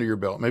 years under your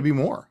belt, maybe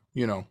more,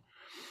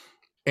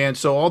 And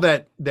so all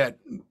that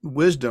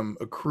wisdom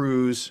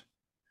accrues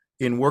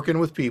in working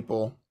with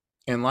people.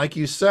 And like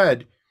you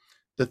said,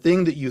 the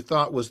thing that you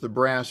thought was the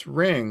brass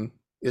ring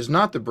is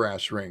not the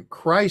brass ring.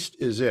 Christ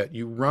is it.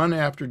 You run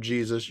after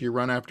Jesus, you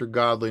run after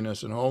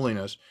godliness and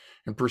holiness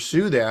and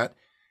pursue that.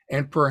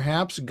 And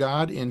perhaps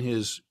God in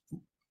his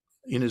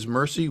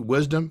mercy,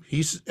 wisdom,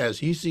 as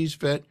he sees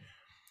fit,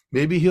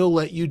 maybe he'll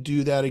let you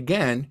do that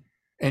again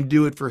and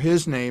do it for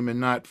his name and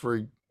not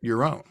for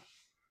your own.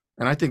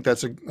 And I think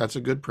that's a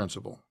good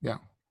principle. Yeah.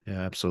 Yeah,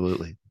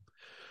 absolutely.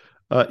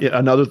 Yeah,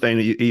 another thing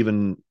that you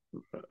even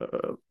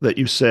that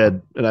you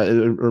said, and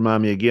it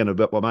remind me again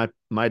about what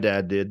my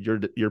dad did,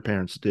 your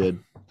parents did,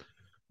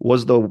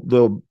 was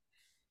the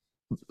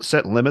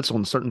set limits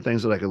on certain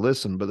things that I could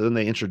listen, but then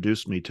they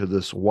introduced me to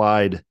this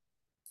wide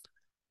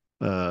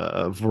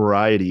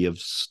variety of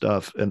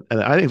stuff, and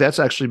I think that's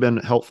actually been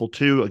helpful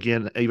too.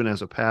 Again, even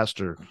as a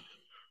pastor,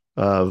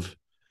 of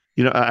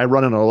I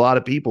run into a lot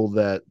of people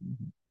that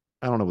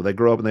I don't know, they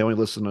grow up and they only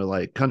listen to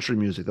like country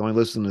music, they only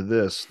listen to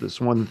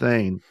this one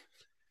thing,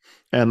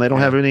 and they don't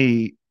Yeah. have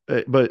any.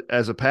 But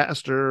as a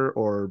pastor,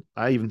 or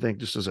I even think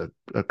just as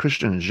a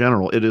Christian in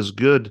general, it is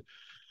good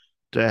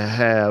to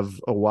have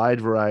a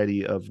wide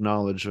variety of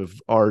knowledge of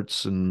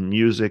arts and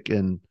music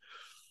and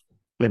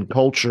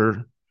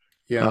culture,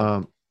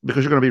 Yeah.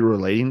 because you're going to be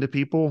relating to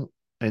people,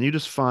 and you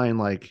just find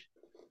like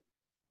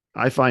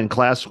I find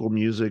classical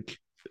music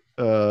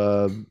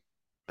uh,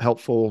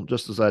 helpful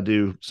just as I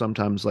do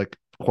sometimes like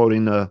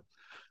quoting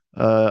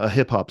a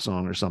hip hop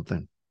song or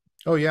something.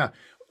 Oh yeah.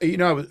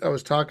 I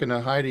was talking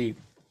to Heidi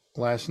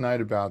last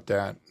night about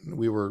that.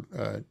 We were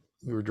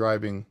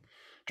driving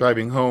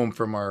home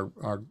from our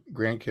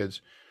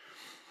grandkids,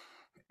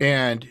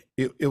 and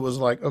it was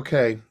like,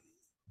 okay,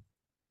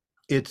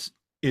 it's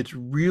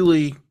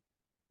really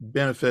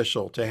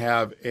beneficial to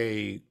have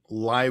a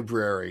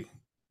library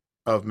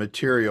of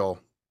material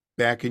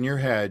back in your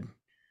head.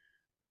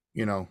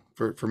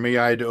 For me,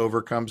 I had to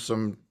overcome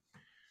some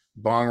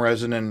bong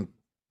resonant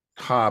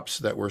hops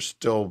that were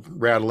still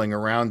rattling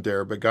around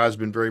there, but God's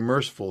been very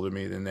merciful to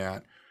me in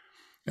that.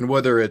 And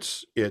whether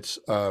it's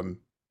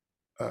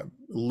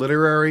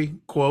literary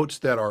quotes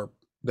that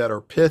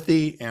are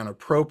pithy and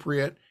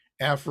appropriate,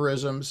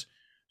 aphorisms,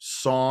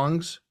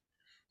 songs.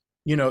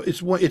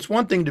 It's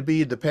one thing to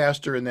be the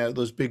pastor in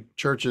those big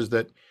churches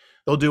that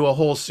they'll do a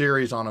whole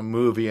series on a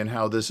movie and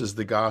how this is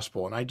the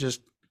gospel, and I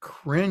just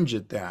cringe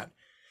at that.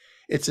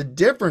 It's a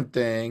different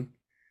thing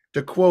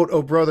to quote,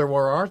 "Oh brother,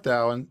 where art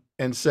thou?"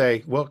 and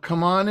say, "Well,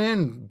 come on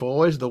in,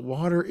 boys, the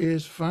water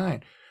is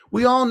fine."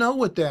 We all know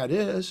what that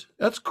is.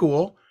 That's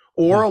cool.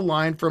 Or Yeah, a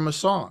line from a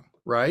song,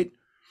 right?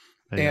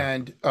 yeah.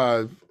 And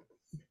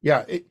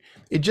yeah,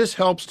 it just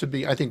helps to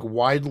be, I think,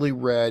 widely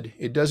read.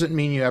 It doesn't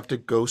mean you have to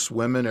go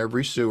swim in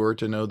every sewer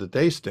to know that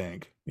they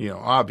stink.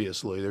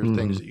 Obviously, there's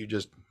things Mm-hmm. that you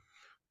just,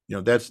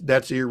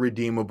 that's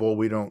irredeemable.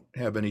 We don't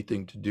have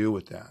anything to do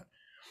with that.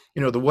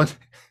 The one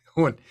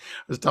when I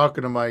was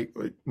talking to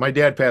my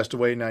dad passed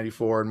away in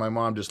 '94, and my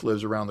mom just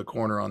lives around the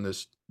corner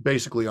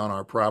basically on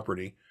our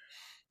property.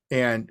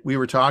 And we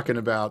were talking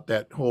about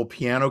that whole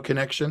piano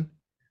connection.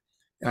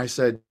 And I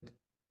said,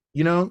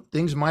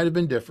 things might have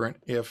been different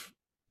if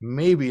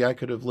maybe I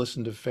could have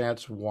listened to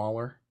Fats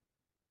Waller,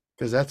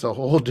 because that's a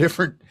whole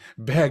different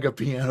bag of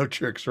piano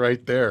tricks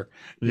right there.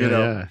 You Yeah,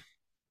 know, yeah.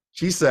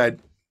 she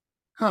said,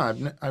 "Huh,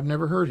 I've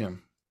never heard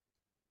him."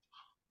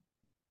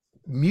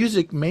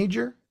 Music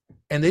major,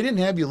 and they didn't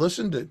have you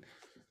listen to.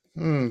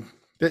 Hmm,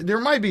 there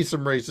might be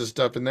some racist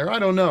stuff in there. I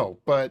don't know,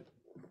 but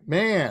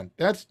man,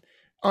 that's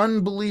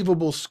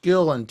unbelievable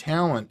skill and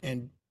talent.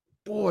 And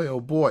boy, oh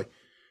boy,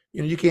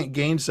 you can't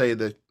gainsay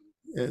the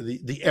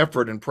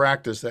effort and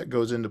practice that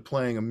goes into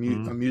playing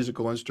Mm-hmm. a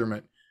musical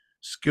instrument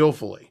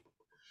skillfully.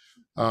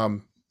 Yeah,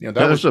 That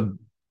there's was,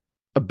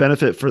 a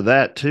benefit for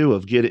that too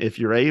of get if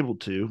you're able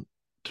yeah.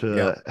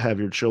 to have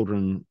your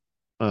children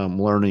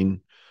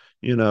learning.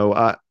 You know,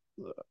 I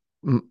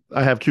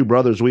have two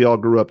brothers. We all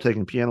grew up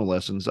taking piano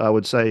lessons. I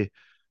would say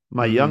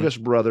my Mm-hmm.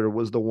 youngest brother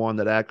was the one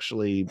that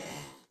actually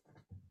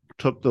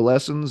took the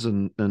lessons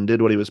and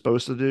did what he was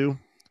supposed to do.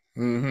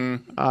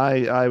 Mm-hmm.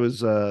 I was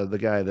the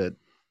guy that,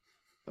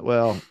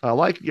 well, I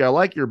like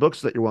your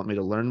books that you want me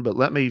to learn, but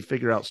let me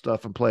figure out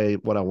stuff and play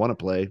what I want to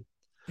play.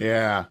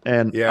 Yeah.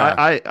 And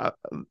Yeah.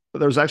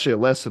 there's actually a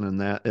lesson in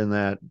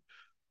that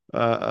uh,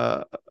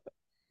 uh,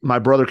 my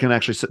brother can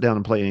actually sit down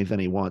and play anything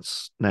he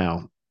wants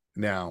now,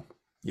 Now.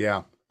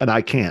 Yeah. and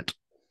I can't.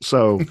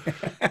 So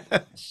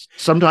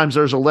sometimes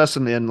there's a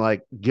lesson in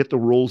like get the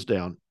rules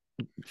down.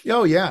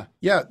 Oh yeah.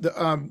 Yeah.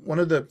 One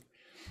of the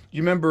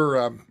you remember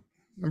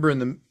in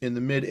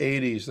the mid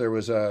 '80s there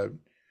was a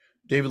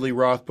David Lee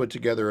Roth put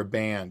together a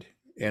band,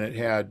 and it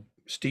had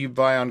Steve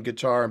Vai on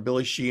guitar and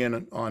Billy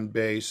Sheehan on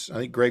bass. I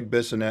think Greg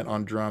Bissonette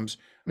on drums.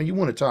 I mean, you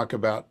want to talk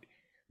about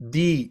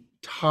the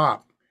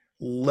top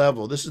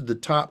level. This is the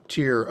top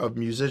tier of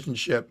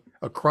musicianship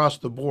across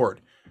the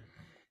board.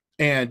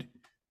 And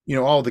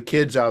all the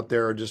kids out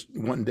there are just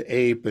wanting to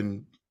ape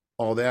and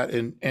all that.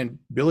 And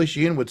Billy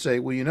Sheehan would say,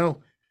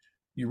 "Well,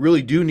 you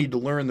really do need to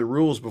learn the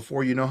rules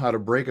before you know how to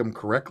break them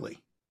correctly."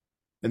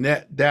 And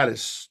that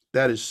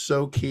is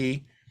so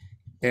key.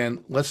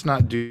 And let's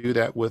not do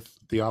that with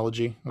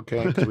theology,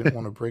 okay? Because we don't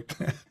want to break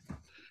that.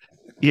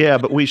 Yeah,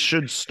 but we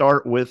should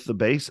start with the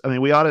base. I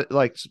mean, we ought to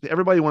like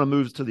everybody want to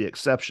move to the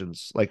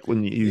exceptions. Like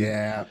when you,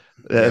 Yeah.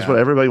 that's what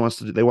everybody wants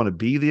to do. They want to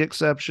be the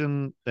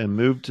exception and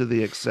move to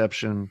the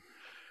exception.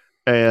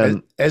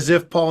 And As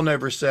if Paul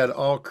never said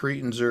all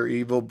Cretans are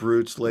evil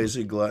brutes,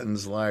 lazy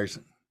gluttons, liars.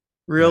 yeah,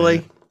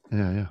 Really?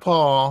 yeah,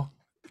 Paul,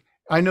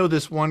 I know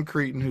this one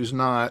Cretan who's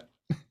not.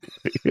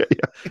 yeah.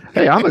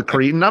 Hey, I'm a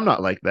Cretan. I'm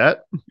not like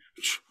that.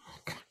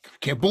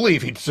 Can't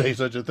believe he'd say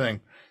such a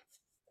thing.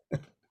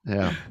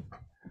 Yeah.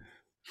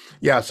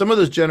 Yeah, some of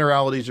those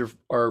generalities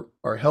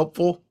are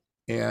helpful,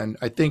 and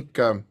I think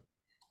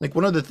like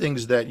one of the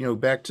things that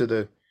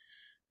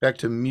back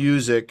to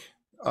music.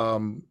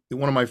 One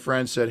of my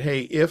friends said,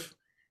 "Hey, if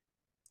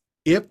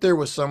there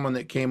was someone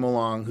that came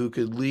along who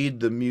could lead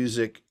the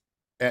music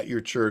at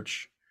your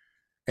church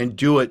and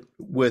do it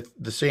with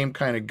the same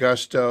kind of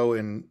gusto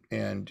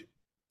and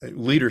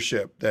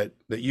leadership that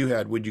you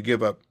had, would you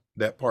give up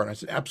that part?" And I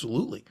said,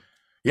 "Absolutely,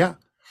 yeah."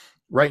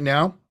 Right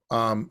now,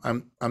 I'm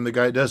the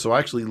guy that does. So I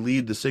actually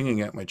lead the singing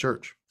at my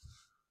church,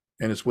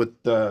 and it's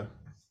with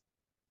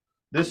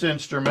this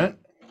instrument,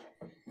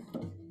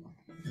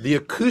 the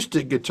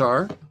acoustic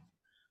guitar,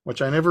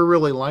 which I never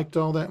really liked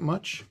all that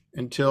much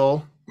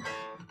until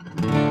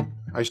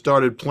I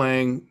started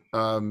playing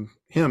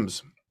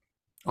hymns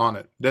on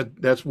it.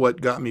 That's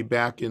what got me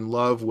back in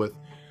love with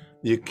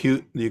the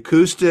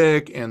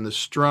acoustic and the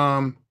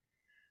strum.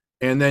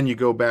 And then you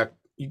go back,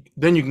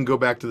 then you can go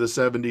back to the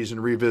 70s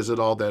and revisit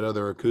all that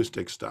other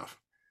acoustic stuff.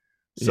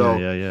 So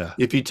Yeah.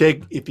 if you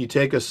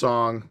take a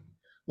song,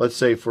 let's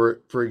say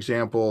for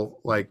example,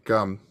 like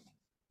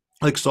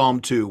Psalm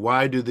 2,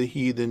 why do the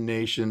heathen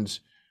nations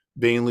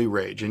vainly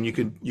rage? And you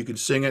could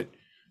sing it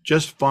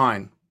just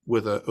fine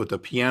with a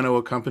piano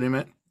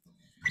accompaniment.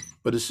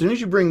 But as soon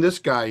as you bring this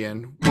guy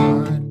in,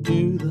 why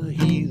do the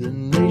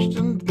heathen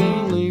nations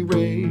vainly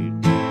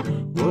rage?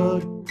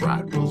 What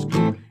pride was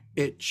good?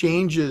 It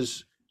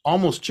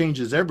almost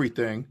changes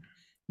everything,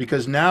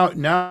 because now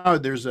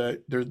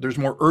there's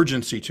more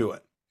urgency to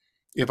it.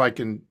 If I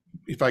can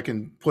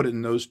put it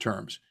in those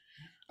terms.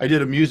 I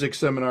did a music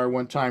seminar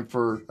one time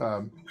for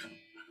a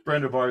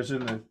friend of ours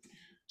in the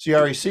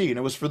CREC, and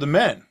it was for the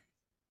men.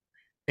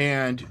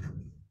 And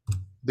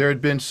there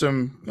had been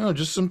some,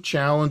 just some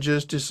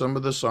challenges to some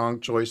of the song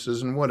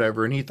choices and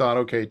whatever. And he thought,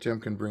 okay, Tim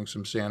can bring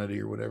some sanity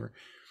or whatever.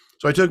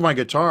 So I took my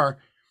guitar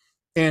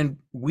and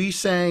we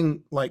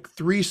sang like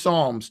 3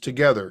 psalms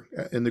together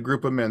in the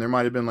group of men. There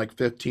might have been like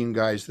 15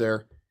 guys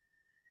there.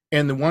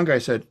 And the one guy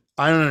said,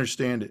 I don't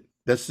understand it.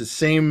 That's the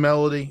same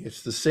melody.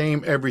 It's the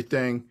same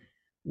everything.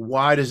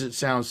 Why does it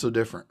sound so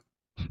different?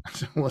 I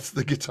said, well, it's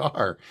the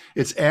guitar.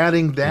 It's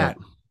adding that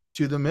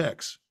to the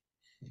mix.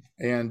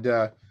 And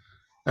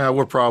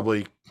we're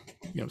probably,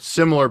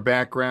 similar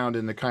background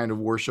in the kind of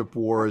worship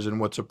wars and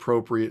what's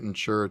appropriate in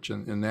church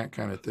and that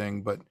kind of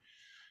thing. But,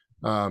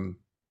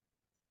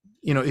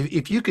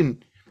 if you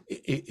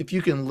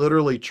can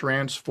literally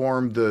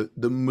transform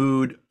the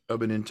mood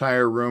of an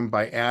entire room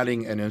by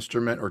adding an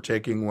instrument or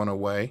taking one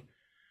away,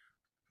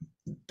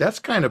 that's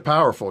kind of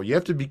powerful. You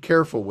have to be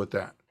careful with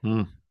that.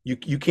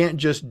 You can't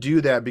just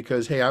do that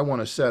because, hey, I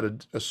want to set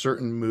a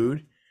certain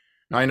mood.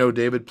 I know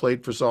David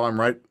played for Saul.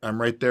 I'm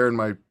right there in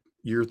my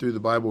year through the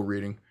Bible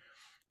reading.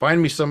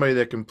 Find me somebody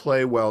that can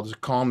play well to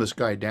calm this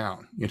guy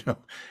down,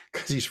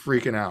 because he's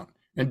freaking out.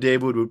 And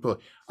David would play.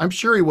 I'm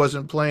sure he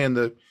wasn't playing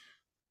the,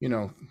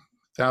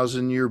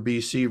 1,000-year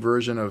BC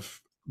version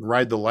of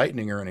Ride the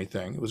Lightning or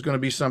anything. It was going to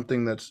be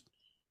something that's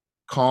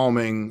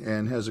calming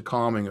and has a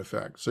calming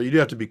effect. So you do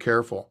have to be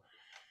careful.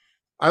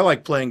 I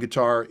like playing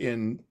guitar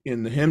in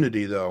the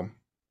hymnody though,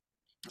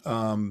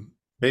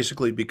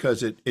 basically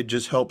because it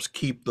just helps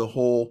keep the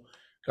whole,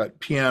 got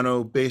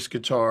piano, bass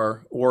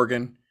guitar,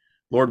 organ.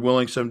 Lord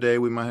willing, someday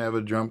we might have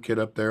a drum kit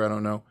up there. I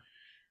don't know.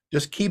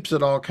 Just keeps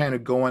it all kind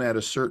of going at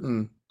a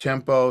certain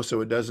tempo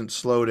so it doesn't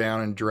slow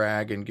down and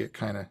drag and get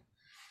kind of,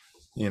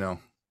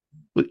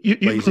 You've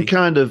been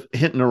kind of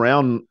hinting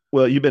around.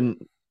 Well, you've been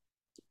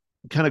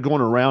kind of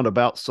going around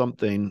about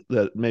something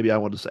that maybe I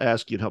want to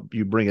ask you to help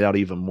you bring it out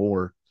even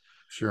more.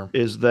 Sure.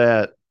 Is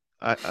that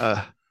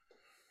I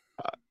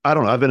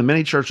don't know. I've been in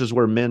many churches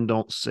where men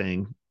don't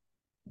sing,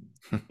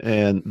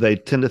 and they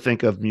tend to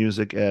think of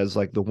music as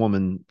like the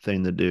woman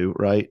thing to do,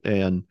 right?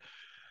 And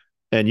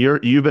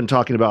you've been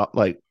talking about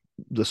like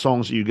the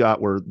songs you got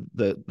were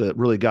that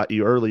really got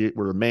you early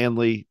were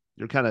manly.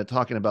 You're kind of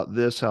talking about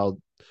this, how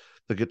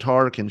the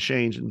guitar can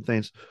change and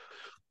things.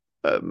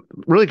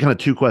 Really, kind of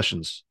 2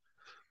 questions.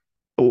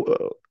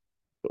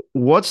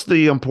 What's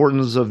the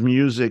importance of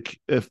music?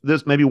 If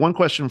this maybe one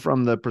question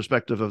from the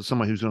perspective of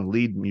someone who's going to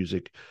lead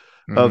music,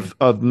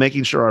 of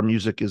making sure our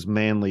music is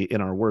manly in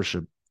our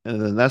worship,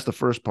 and then that's the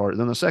first part. And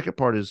then the second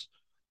part is,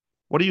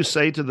 what do you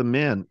say to the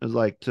men, is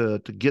like to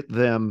get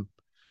them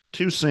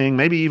to sing,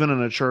 maybe even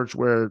in a church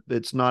where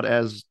it's not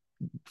as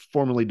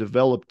formally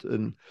developed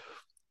in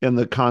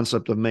the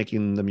concept of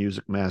making the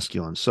music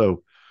masculine.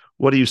 So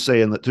what do you say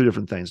in the 2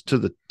 different things to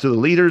the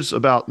leaders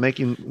about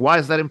making, why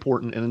is that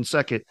important? And then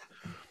second,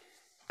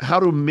 how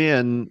do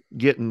men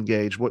get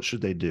engaged? What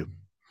should they do?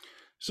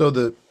 So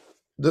the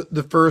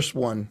The first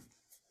one,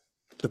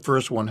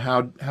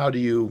 how do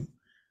you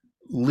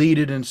lead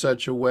it in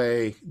such a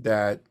way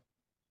that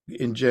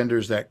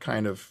engenders that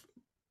kind of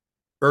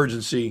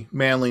urgency,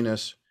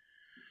 manliness?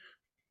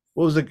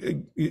 What was the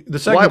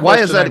second Why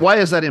is question? that? Why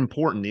is that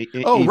important?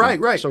 Oh, Even?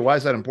 right. So why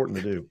is that important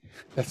to do?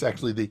 That's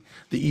actually the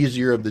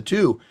easier of the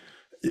two.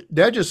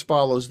 That just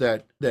follows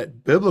that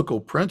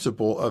biblical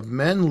principle of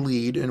men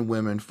lead and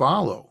women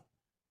follow.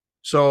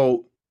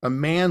 So a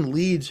man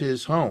leads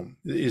his home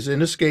is an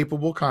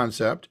inescapable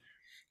concept.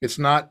 It's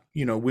not,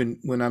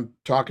 when I'm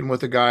talking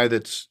with a guy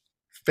that's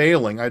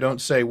failing, I don't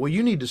say, well,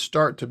 you need to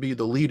start to be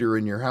the leader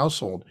in your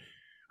household.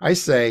 I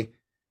say,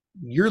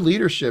 your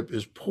leadership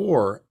is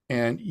poor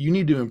and you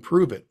need to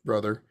improve it,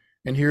 brother.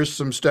 And here's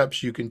some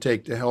steps you can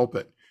take to help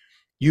it.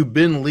 You've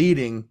been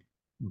leading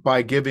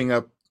by giving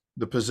up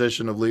the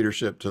position of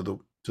leadership to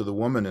the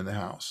woman in the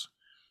house.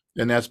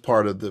 And that's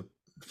part of the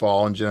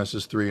fall in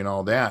Genesis 3 and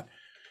all that.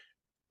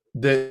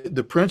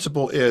 The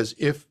principle is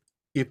if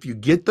you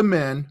get the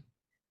men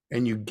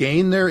and you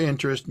gain their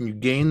interest and you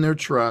gain their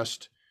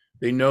trust,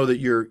 they know that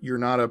you're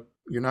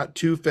not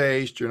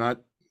two-faced, you're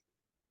not,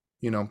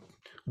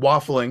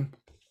 waffling,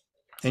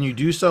 and you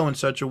do so in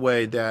such a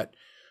way that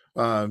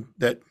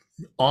that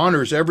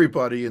honors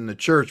everybody in the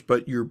church,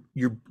 but you're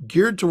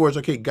geared towards,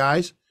 okay,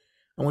 guys,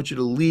 I want you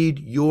to lead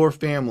your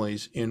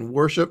families in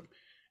worship,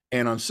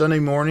 and on Sunday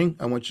morning,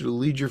 I want you to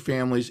lead your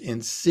families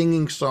in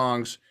singing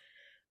songs,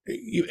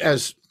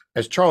 as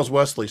Charles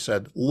Wesley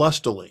said,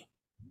 lustily,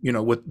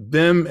 with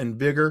vim and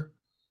vigor,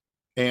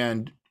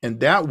 and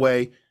that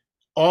way,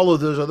 all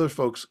of those other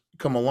folks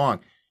come along.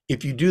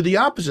 If you do the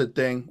opposite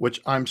thing,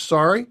 which I'm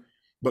sorry,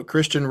 but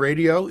Christian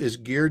radio is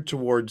geared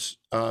towards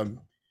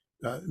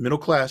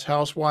middle-class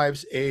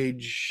housewives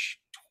age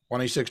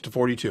 26 to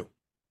 42,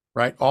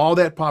 right? All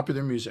that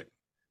popular music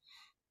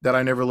that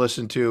I never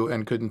listened to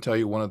and couldn't tell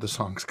you one of the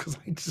songs because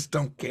I just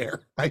don't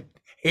care. I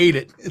hate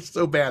it. It's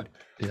so bad.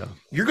 Yeah.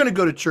 You're going to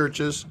go to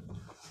churches.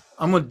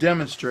 I'm going to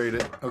demonstrate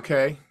it,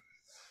 okay?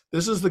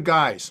 This is the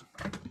guys.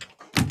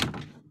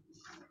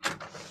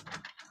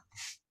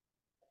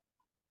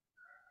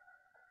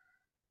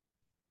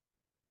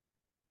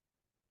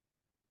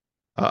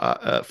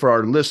 For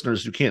our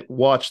listeners who can't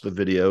watch the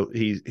video,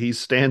 he's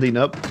standing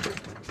up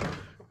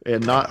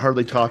and not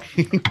hardly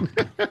talking.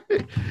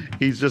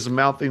 He's just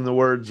mouthing the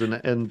words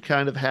and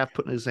kind of half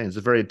putting his hands. It's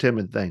a very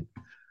timid thing.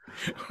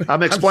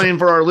 I'm explaining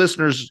for our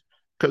listeners,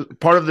 because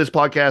part of this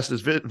podcast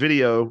is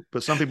video,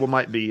 but some people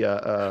might be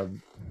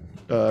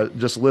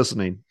just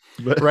listening.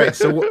 Right.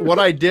 So what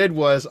I did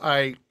was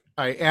I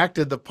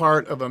acted the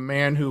part of a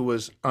man who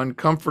was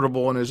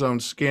uncomfortable in his own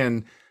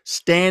skin,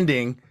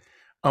 standing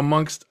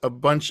amongst a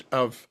bunch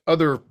of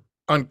other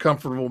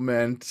uncomfortable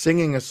men,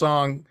 singing a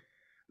song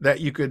that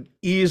you could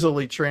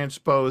easily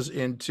transpose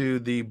into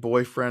the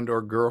boyfriend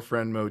or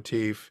girlfriend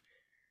motif.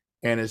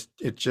 And it's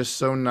just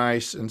so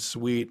nice and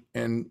sweet,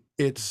 and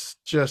it's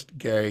just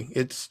gay.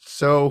 It's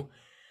so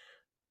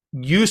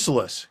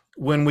useless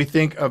when we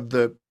think of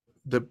the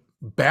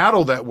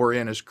battle that we're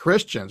in as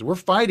Christians. We're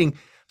fighting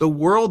the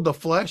world, the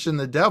flesh, and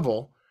the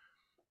devil.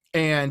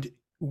 And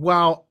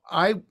while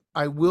I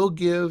will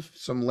give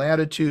some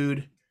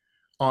latitude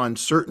on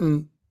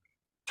certain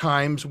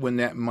times when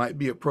that might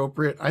be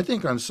appropriate, I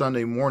think on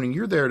Sunday morning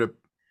you're there to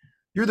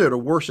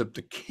worship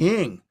the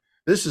King.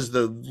 This is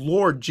the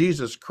Lord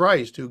Jesus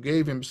Christ who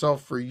gave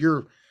himself for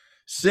your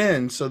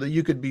sins so that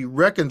you could be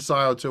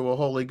reconciled to a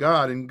holy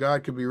God and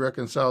God could be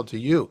reconciled to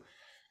you.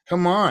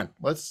 Come on,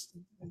 let's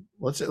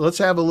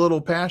have a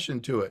little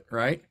passion to it,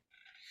 right?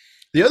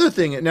 The other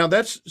thing, now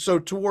that's so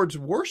towards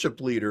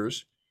worship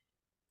leaders,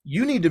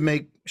 you need to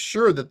make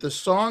sure that the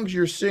songs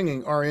you're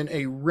singing are in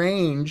a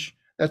range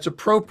that's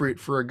appropriate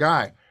for a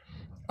guy.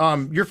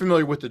 You're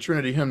familiar with the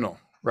Trinity hymnal,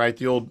 right?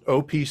 The old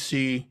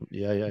OPC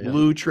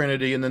Blue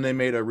Trinity, and then they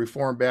made a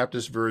Reformed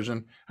Baptist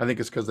version. I think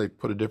it's because they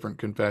put a different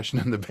confession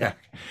in the back.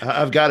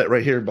 I've got it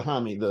right here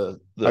behind me.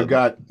 I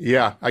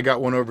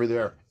got one over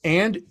there.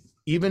 And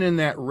even in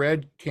that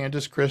red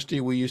Cantus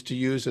Christi we used to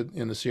use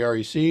in the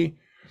CREC,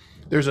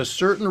 there's a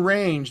certain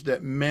range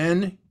that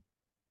men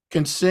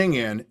can sing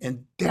in,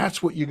 and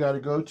that's what you got to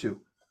go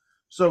to.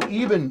 So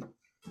even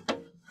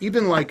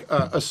like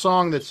a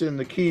song that's in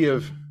the key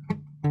of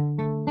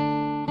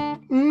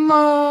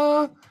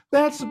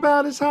that's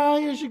about as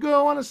high as you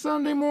go on a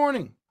Sunday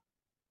morning,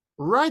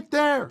 right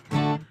there.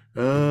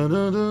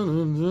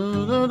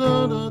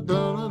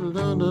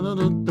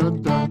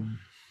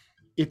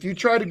 If you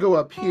try to go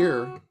up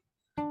here,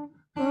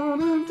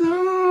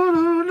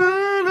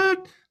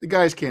 the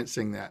guys can't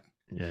sing that.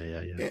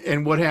 Yeah.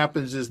 And what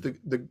happens is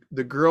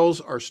the girls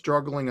are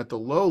struggling at the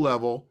low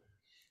level,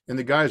 and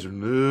the guys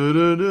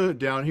are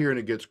down here, and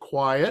it gets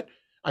quiet.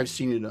 I've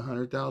seen it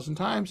 100,000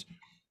 times.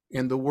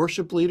 And the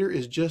worship leader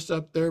is just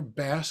up there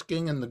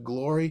basking in the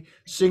glory,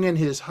 singing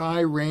his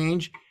high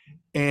range,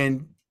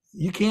 and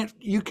you can't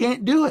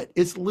do it.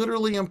 It's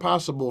literally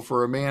impossible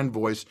for a man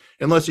voice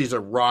unless he's a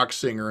rock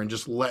singer and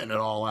just letting it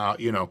all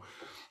out,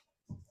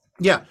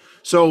 Yeah.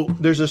 So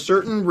there's a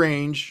certain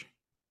range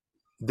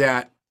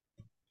that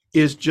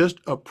is just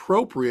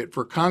appropriate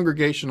for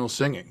congregational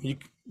singing.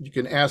 You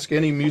can ask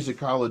any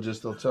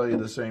musicologist; they'll tell you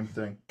the same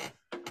thing.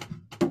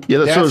 Yeah,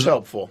 so That's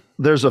helpful.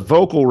 There's a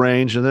vocal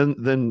range, and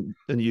then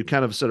you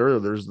kind of said earlier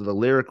there's the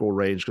lyrical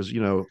range, because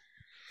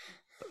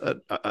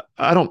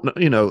I don't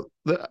know,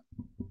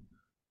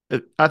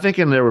 I think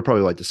in there were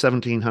probably like the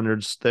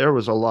 1700s. There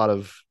was a lot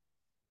of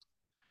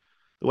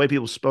the way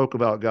people spoke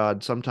about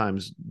God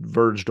sometimes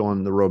verged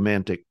on the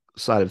romantic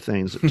side of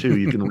things too.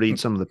 You can read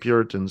some of the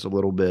Puritans a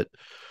little bit,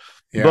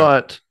 Yeah.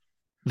 but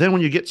then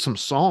when you get some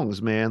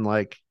songs, man,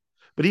 like,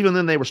 but even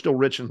then they were still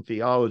rich in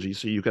theology,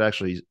 so you could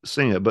actually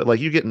sing it. But like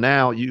you get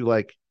now, you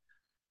like,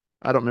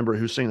 I don't remember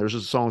who's singing. There's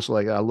just songs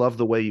like "I Love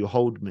the Way You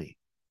Hold Me."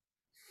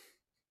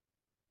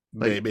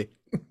 Like, Maybe.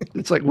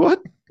 it's like,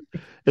 what?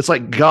 It's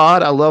like,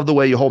 God, I love the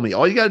way you hold me.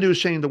 All you got to do is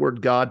change the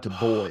word God to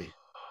boy.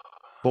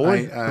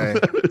 Boy.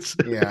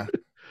 Yeah.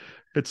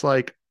 It's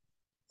like,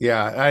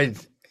 Yeah.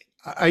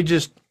 I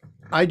just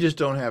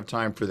don't have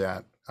time for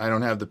that. I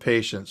don't have the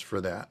patience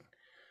for that.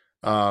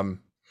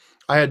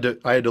 I had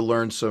to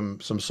learn some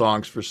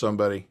songs for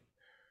somebody,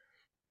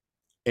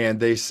 and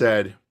they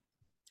said,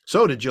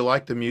 "So, did you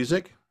like the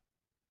music?"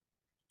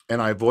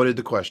 And I avoided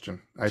the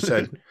question. I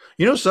said,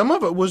 some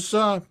of it was,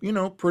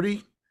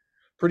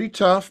 pretty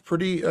tough,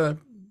 pretty.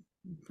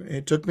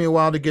 It took me a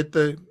while to get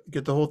the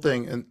whole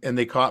thing, and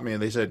they caught me,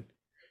 and they said,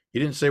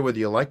 "You didn't say whether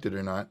you liked it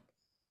or not."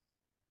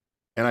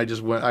 And I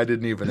just went. I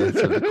didn't even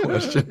answer the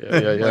question.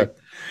 yeah. Like,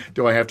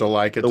 do I have to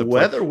like it? The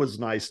weather was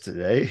nice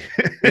today.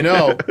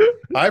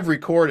 I've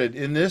recorded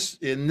in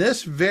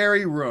this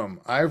very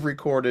room. I've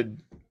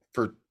recorded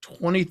for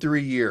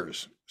 23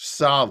 years,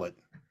 solid.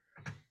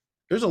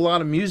 There's a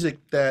lot of music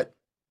that,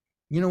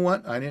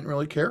 I didn't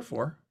really care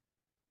for,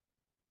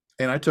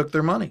 and I took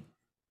their money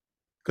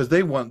because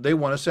they want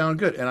to sound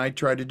good, and I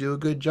tried to do a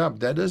good job.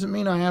 That doesn't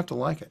mean I have to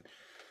like it.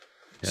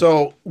 Yeah.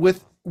 So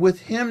with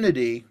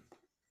hymnody,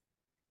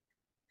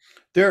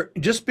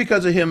 just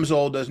because a hymn's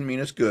old doesn't mean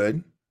it's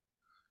good.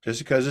 Just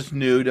because it's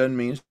new doesn't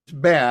mean it's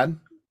bad.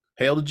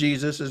 Hail to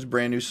Jesus is a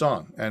brand new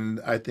song, and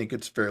I think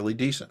it's fairly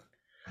decent.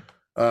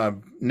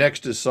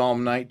 Next is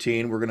Psalm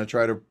 19. We're going to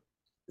try to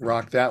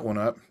rock that one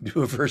up,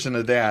 do a version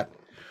of that.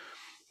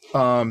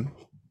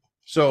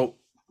 So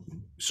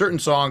certain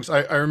songs,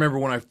 I remember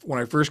when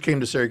I first came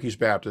to Syracuse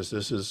Baptist,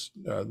 this is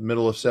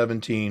middle of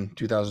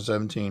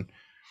 2017,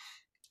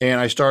 and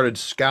I started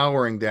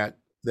scouring that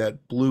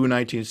blue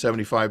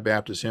 1975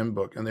 Baptist hymn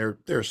book, and there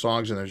are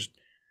songs in there just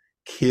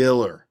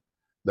killer.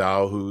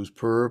 Thou whose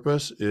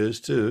purpose is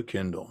to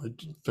kindle.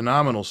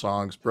 Phenomenal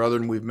songs.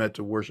 Brethren, we've met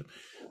to worship.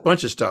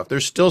 Bunch of stuff.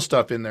 There's still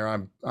stuff in there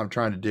I'm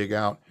trying to dig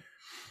out.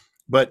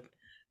 But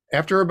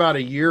after about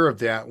a year of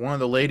that, one of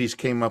the ladies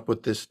came up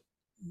with this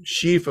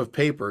sheaf of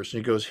papers,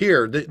 and he goes,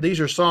 "Here, these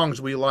are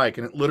songs we like."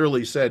 And it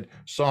literally said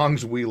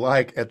 "songs we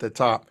like" at the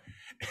top.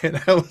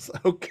 And I was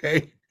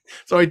okay.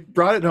 So I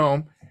brought it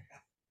home,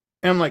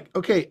 and I'm like,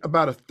 okay,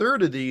 about a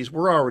third of these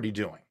we're already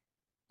doing.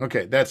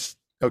 Okay, that's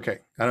okay.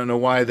 I don't know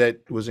why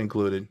that was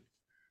included.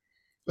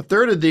 A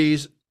third of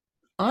these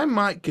I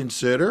might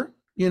consider,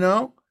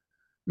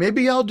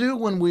 maybe I'll do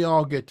when we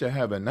all get to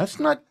heaven. That's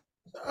not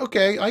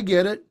okay. I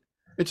get it.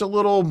 It's a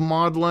little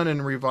maudlin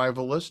and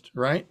revivalist,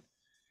 right?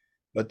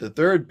 But the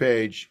third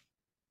page,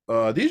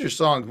 these are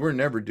songs we're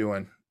never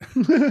doing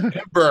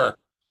ever.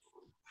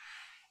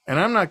 And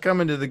I'm not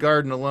coming to the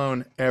garden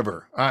alone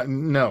ever.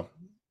 No,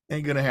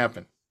 ain't going to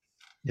happen.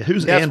 Yeah,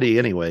 who's Andy,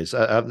 anyways?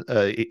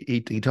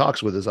 He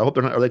talks with us. I hope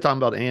they're not. Are they talking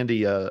about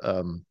Andy,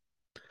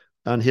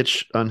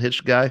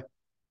 unhitched guy?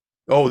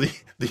 Oh,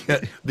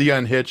 the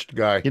unhitched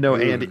guy.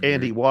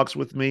 Andy walks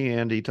with me.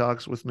 Andy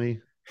talks with me.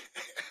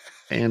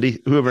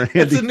 Andy, whoever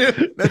Andy.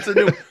 That's a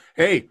new.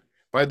 Hey,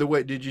 by the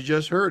way, did you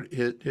just heard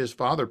his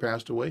father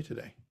passed away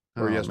today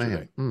or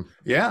yesterday?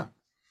 Yeah.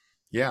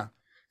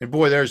 And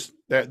boy,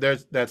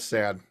 that's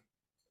sad.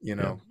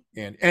 Yeah.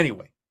 And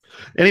anyway.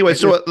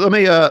 So let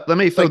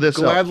me throw this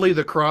Gladly out.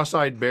 the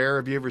Cross-Eyed Bear.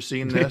 Have you ever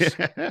seen this?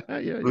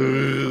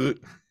 Yeah.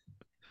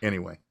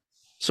 Anyway.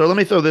 So let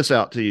me throw this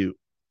out to you.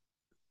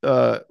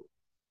 I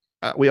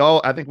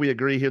think we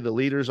agree here, the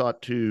leaders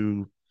ought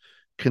to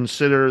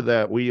consider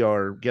that we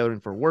are gathering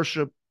for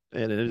worship,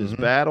 and it is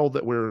battle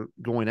that we're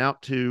going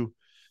out to,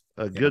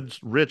 good,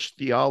 rich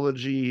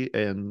theology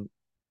and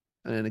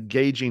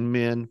engaging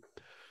men.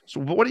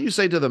 So what do you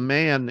say to the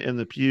man in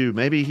the pew?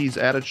 Maybe he's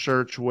at a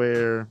church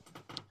where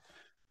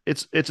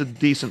it's a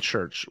decent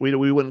church. We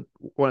wouldn't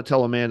want to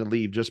tell a man to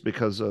leave just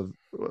because of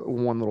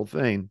one little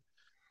thing.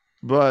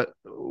 But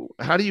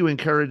how do you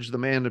encourage the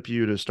man in the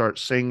pew to start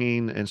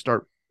singing and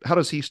how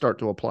does he start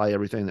to apply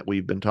everything that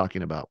we've been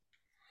talking about?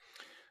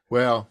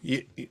 Well,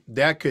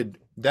 that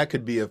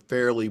could be a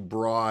fairly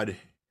broad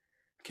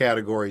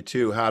category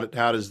too. How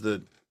does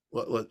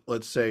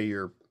let's say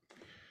you're,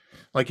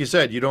 like you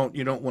said, you don't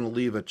want to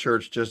leave a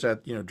church just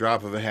at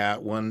drop of a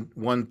hat,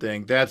 one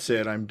thing, that's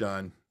it, I'm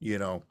done.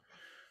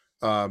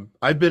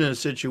 I've been in a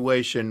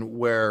situation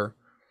where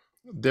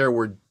there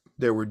were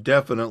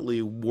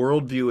definitely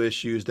worldview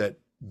issues that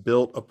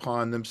built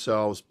upon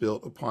themselves,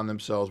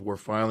 where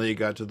finally it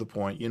got to the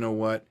point, you know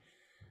what?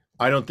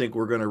 I don't think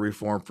we're going to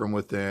reform from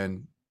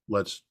within.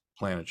 Let's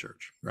plant a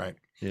church, right?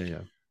 Yeah,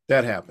 yeah.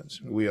 That happens.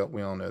 We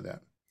all know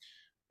that.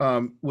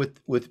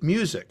 With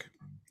music,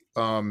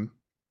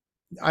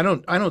 I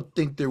don't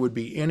think there would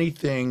be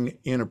anything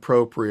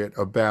inappropriate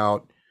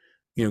about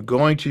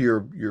going to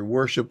your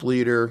worship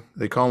leader.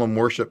 They call him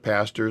worship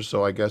pastors,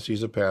 so I guess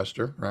he's a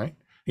pastor, right?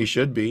 He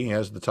should be. He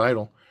has the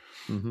title,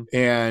 Mm-hmm.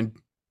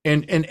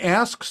 and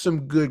ask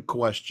some good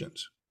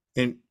questions,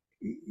 and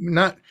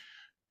not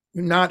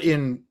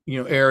in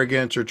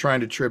arrogance or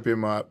trying to trip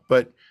him up,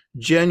 but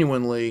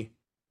genuinely.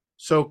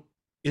 So,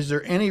 is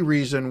there any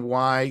reason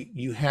why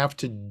you have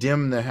to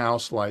dim the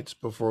house lights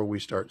before we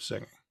start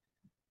singing?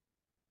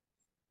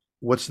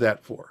 What's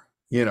that for?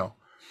 Is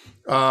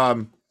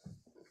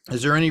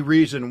there any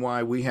reason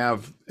why we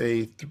have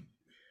it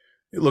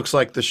looks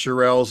like the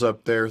Shirelles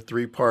up there,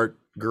 3-part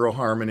girl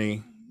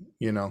harmony?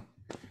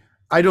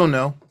 I don't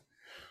know.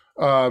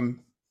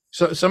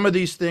 So some of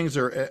these things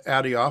are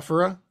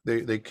adiaphora.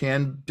 They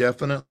can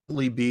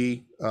definitely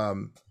be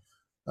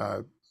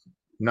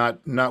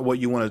not what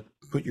you want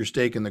to put your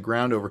stake in the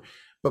ground over.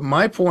 But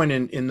my point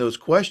in those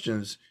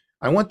questions,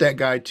 I want that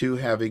guy to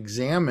have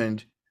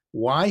examined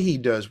why he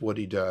does what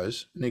he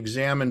does and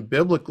examine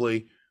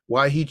biblically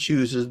why he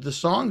chooses the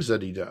songs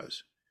that he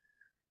does.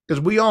 Because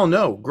we all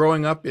know,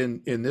 growing up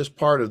in this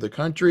part of the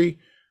country,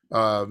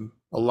 a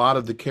lot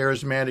of the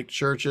charismatic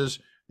churches,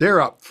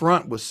 they're up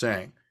front with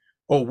saying,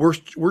 oh,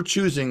 we're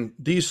choosing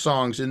these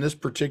songs in this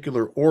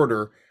particular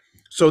order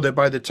so that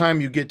by the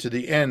time you get to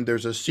the end,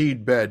 there's a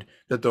seed bed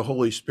that the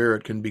Holy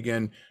Spirit can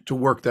begin to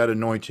work that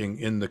anointing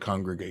in the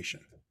congregation.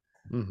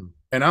 Mm-hmm.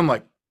 And I'm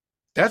like,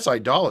 that's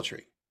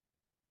idolatry.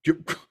 I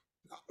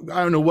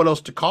don't know what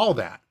else to call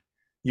that.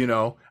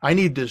 I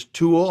need this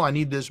tool. I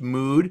need this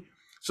mood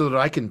so that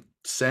I can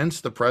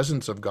sense the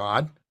presence of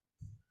God.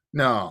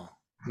 No.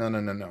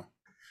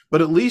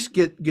 But at least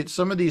get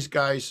some of these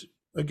guys,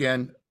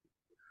 again,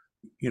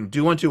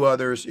 do unto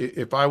others.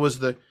 If I was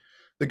the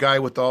guy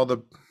with all the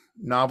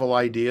novel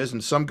ideas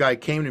and some guy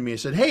came to me and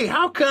said, hey,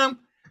 how come?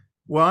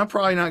 Well, I'm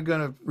probably not going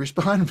to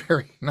respond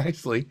very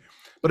nicely.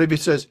 But if he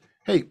says,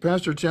 hey,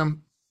 Pastor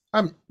Tim,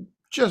 I'm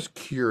just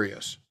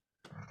curious.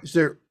 Is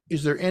there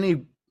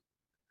any,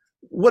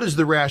 what is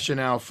the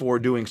rationale for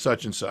doing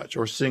such and such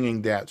or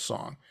singing that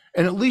song?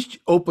 And at least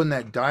open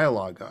that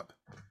dialogue up.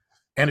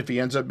 And if he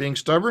ends up being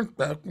stubborn,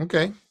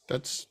 okay,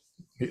 that's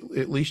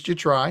at least you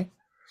try.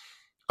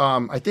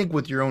 I think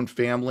with your own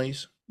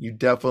families, you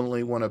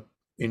definitely want to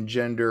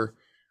engender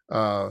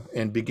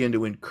and begin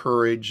to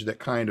encourage that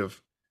kind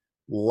of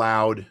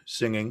loud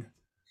singing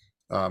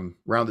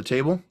around the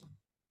table.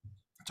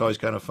 It's always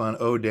kind of fun.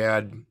 Oh,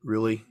 Dad,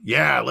 really?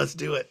 Yeah, let's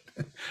do it.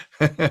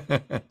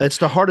 It's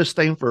the hardest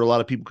thing for a lot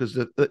of people because,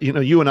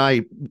 you and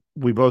I,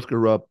 we both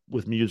grew up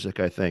with music,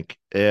 I think,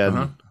 and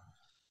a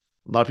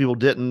lot of people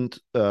didn't.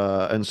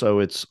 And so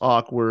it's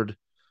awkward.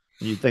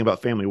 You think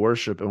about family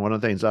worship. And one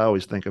of the things I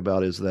always think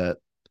about is that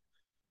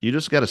you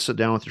just got to sit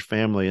down with your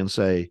family and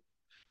say,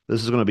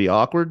 this is going to be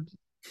awkward.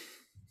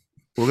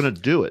 We're going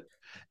to do it.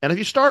 And if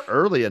you start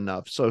early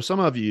enough, so some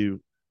of you,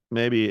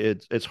 maybe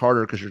it's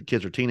harder because your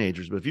kids are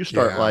teenagers, but if you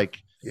start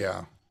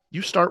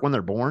you start when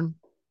they're born,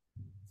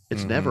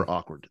 it's never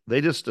awkward.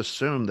 They just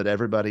assume that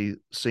everybody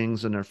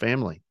sings in their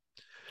family.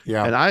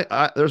 Yeah. And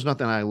I there's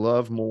nothing I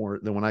love more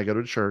than when I go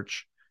to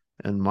church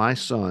and my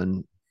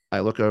son, I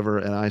look over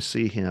and I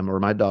see him or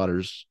my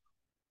daughters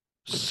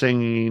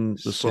singing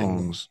the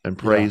songs and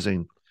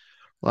praising.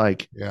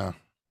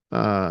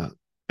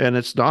 And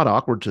it's not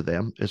awkward to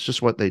them. It's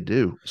just what they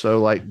do.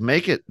 So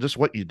make it just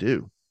what you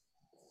do.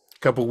 A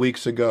couple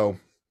weeks ago,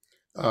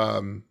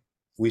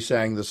 we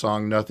sang the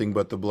song Nothing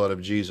But the Blood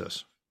of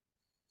Jesus.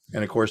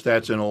 And of course,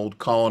 that's an old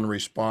call and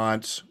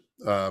response.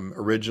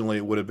 Originally,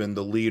 it would have been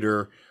the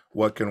leader,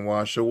 what can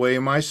wash away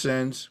my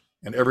sins?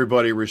 And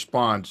everybody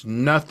responds,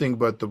 nothing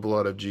but the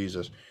blood of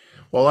Jesus.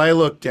 Well, I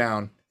look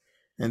down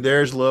and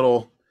there's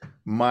little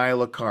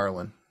Mila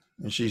Carlin,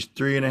 and she's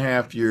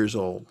 3.5 years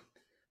old.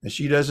 And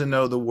she doesn't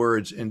know the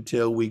words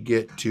until we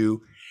get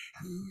to,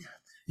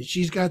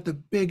 she's got the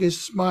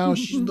biggest smile.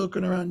 She's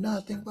looking around,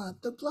 nothing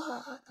but the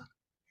blood.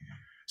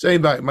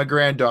 Same about my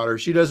granddaughter.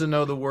 She doesn't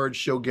know the words.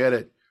 She'll get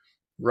it.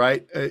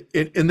 Right.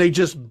 And they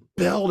just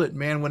belled it,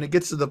 man, when it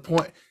gets to the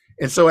point.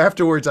 And so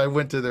afterwards I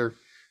went to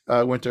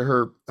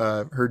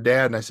her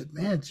dad and I said,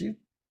 man,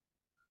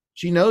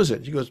 she knows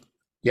it. She goes,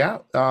 yeah.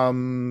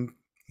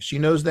 She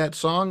knows that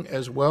song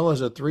as well as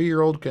a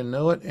 3-year-old can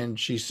know it. And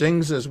she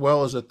sings as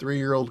well as a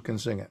 3-year-old can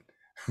sing it.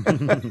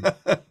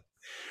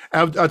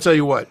 I'll tell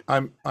you what,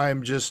 I'm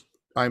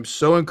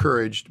so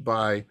encouraged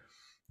by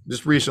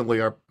just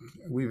recently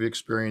we've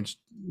experienced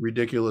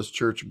ridiculous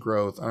church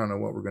growth. I don't know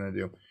what we're going to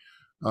do.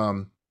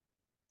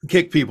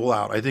 Kick people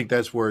out. I think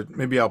that's where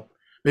maybe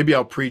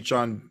I'll preach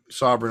on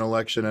sovereign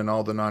election and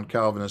all the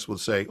non-Calvinists would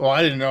say, oh,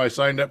 I didn't know I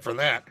signed up for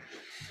that.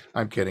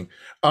 I'm kidding.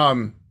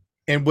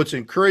 And what's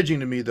encouraging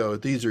to me though,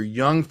 these are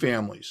young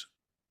families,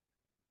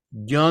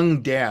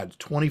 young dads,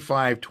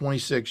 25,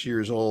 26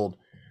 years old.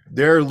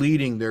 They're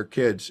leading their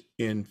kids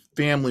in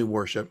family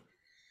worship.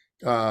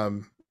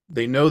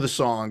 they know the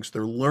songs,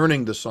 they're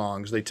learning the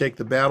songs, they take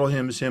the battle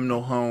hymns,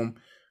 hymnal home,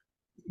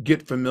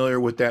 get familiar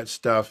with that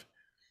stuff.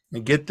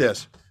 And get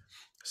this,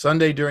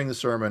 Sunday during the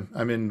sermon,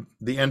 I'm in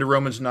the end of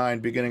Romans 9,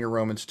 beginning of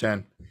Romans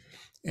 10.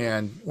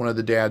 And one of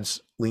the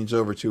dads leans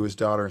over to his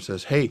daughter and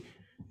says, "Hey,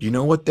 do you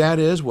know what that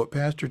is? What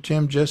Pastor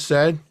Tim just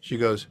said?" She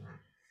goes,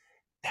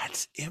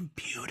 "That's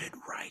imputed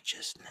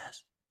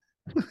righteousness."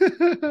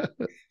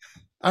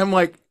 I'm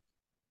like,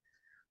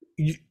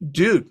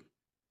 dude,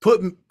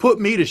 put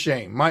me to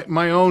shame.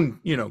 My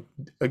own,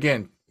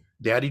 again,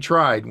 Daddy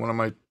Tried, one of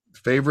my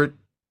favorite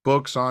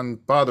books on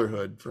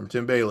fatherhood from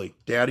Tim Bailey.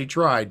 Daddy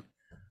Tried.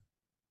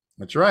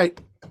 That's right.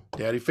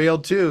 Daddy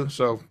failed too.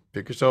 So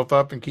pick yourself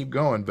up and keep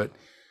going. But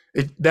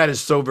that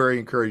is so very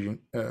encouraging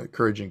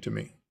to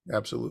me.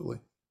 Absolutely.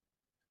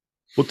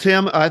 Well,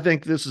 Tim, I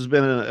think this has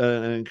been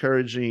an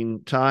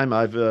encouraging time.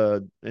 I've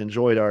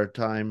enjoyed our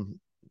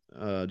time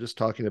just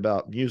talking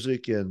about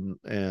music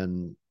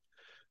and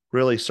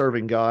really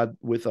serving God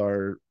with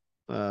our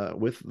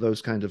with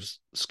those kinds of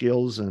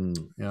skills, and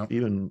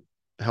even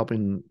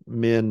helping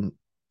men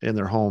in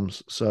their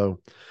homes. So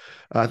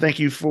thank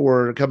you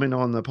for coming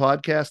on the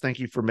podcast. Thank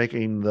you for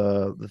making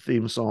the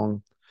theme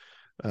song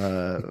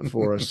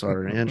for us,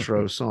 our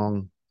intro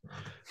song.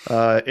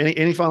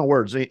 Any final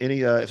words?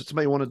 Any if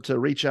somebody wanted to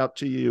reach out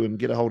to you and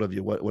get a hold of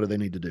you, what do they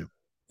need to do?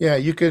 Yeah,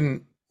 you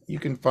can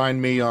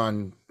find me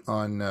on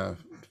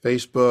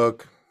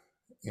Facebook,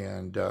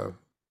 and I've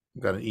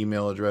got an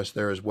email address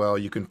there as well.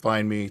 You can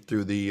find me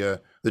through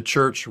the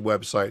church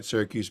website,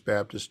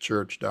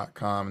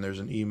 SyracuseBaptistChurch.com, and there's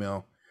an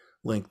email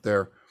link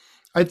there.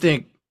 I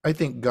think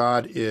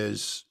God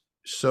is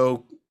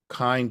so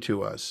kind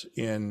to us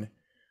in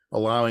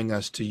allowing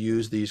us to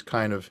use these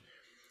kind of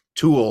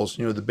tools,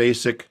 the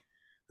basic,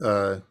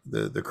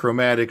 the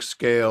chromatic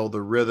scale,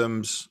 the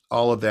rhythms,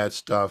 all of that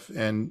stuff.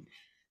 And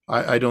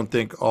I don't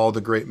think all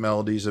the great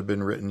melodies have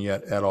been written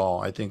yet at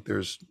all. I think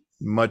there's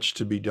much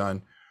to be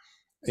done.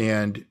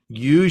 And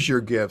use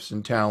your gifts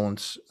and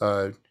talents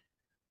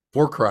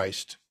for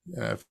Christ,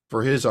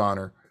 for His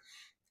honor.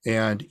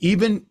 And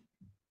even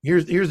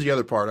here's the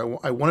other part.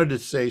 I wanted to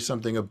say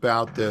something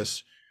about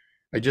this.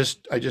 I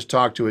just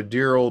talked to a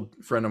dear old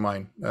friend of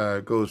mine,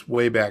 goes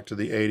way back to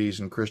the 80s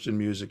and Christian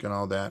music and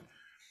all that.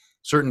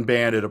 Certain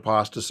band had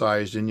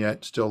apostatized and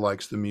yet still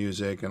likes the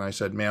music. And I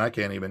said, man, I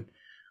can't even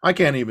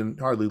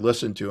hardly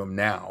listen to them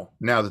now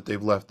that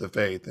they've left the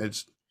faith.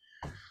 It's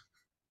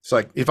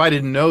like, if I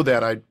didn't know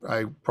that,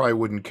 I probably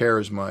wouldn't care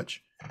as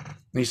much. And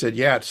he said,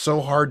 yeah, it's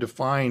so hard to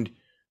find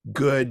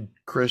good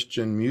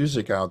Christian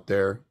music out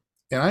there.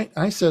 And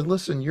I said,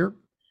 listen, you're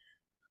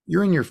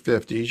in your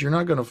 50s. You're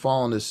not going to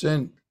fall into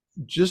sin.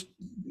 Just,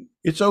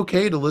 it's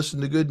okay to listen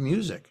to good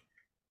music.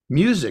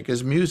 Music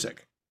is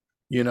music,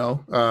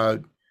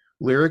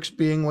 lyrics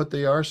being what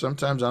they are.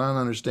 Sometimes I don't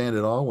understand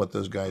at all what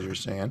those guys are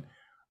saying.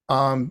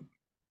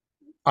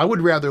 I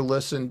would rather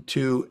listen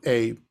to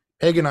a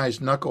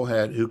paganized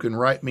knucklehead who can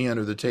write me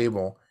under the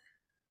table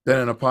than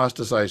an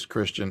apostatized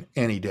Christian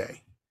any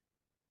day.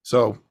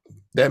 So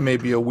that may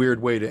be a weird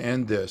way to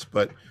end this,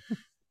 but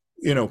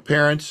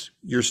parents,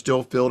 you're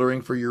still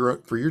filtering for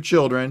your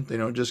children. They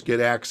don't just get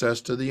access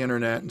to the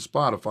internet and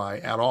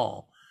Spotify at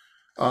all.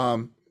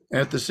 And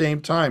at the same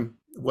time,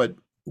 what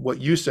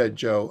you said,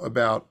 Joe,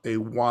 about a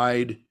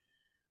wide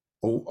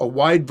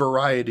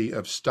variety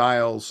of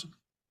styles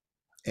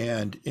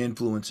and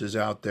influences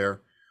out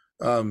there,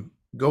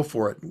 go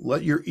for it.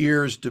 Let your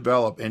ears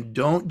develop, and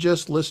don't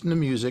just listen to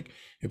music.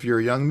 If you're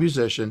a young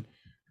musician,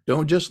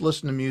 don't just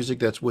listen to music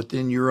that's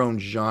within your own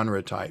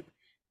genre type.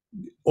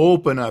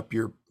 Open up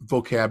your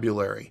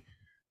vocabulary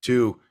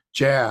to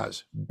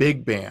jazz,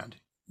 big band.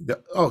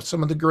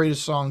 Some of the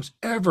greatest songs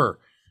ever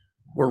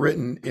were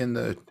written in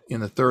the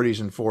 30s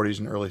and 40s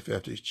and early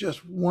 50s.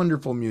 Just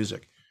wonderful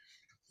music.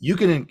 You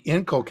can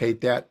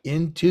inculcate that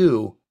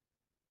into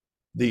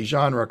the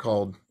genre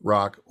called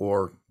rock,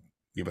 or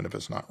even if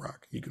it's not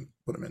rock, you can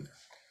put them in there.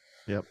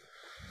 Yep.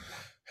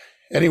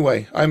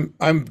 Anyway,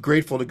 I'm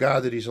grateful to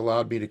God that He's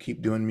allowed me to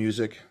keep doing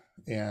music,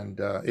 and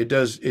it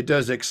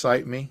does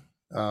excite me.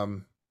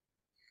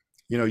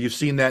 You've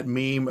seen that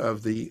meme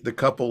of the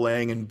couple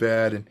laying in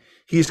bed, and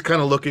he's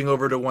kind of looking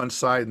over to one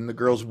side, and the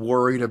girl's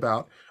worried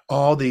about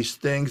all these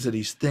things that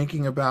he's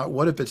thinking about.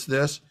 What if it's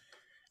this?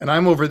 And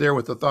I'm over there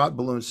with the thought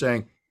balloon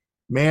saying,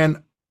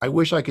 man, I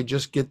wish I could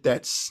just get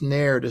that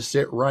snare to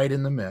sit right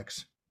in the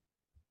mix.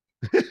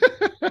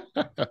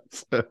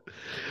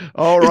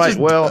 All right.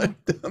 Well,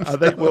 I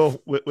think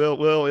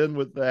we'll end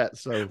with that.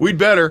 So we'd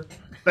better.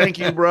 Thank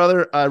you,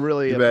 brother. I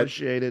really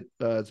appreciate it.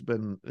 It's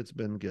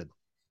been good.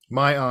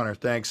 My honor.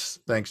 Thanks,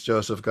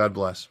 Joseph. God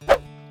bless.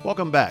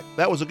 Welcome back.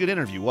 That was a good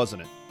interview,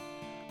 wasn't it?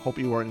 Hope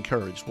you were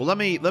encouraged. Well, let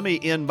me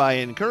end by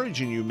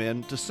encouraging you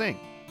men to sing.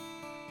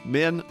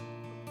 Men,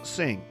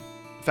 sing.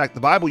 In fact,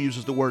 the Bible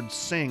uses the word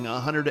sing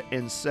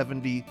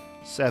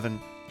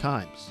 177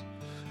 times.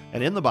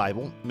 And in the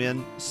Bible,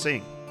 men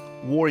sing.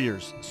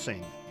 Warriors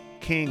sing.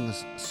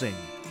 Kings sing.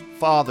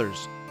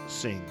 Fathers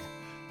sing.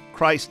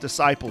 Christ's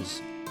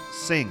disciples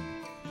sing.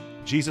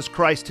 Jesus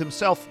Christ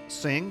Himself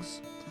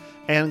sings.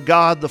 And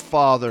God the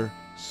Father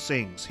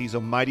sings. He's a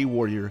mighty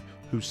warrior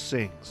who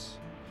sings.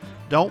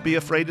 Don't be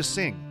afraid to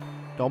sing.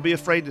 Don't be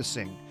afraid to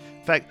sing.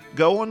 In fact,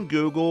 go on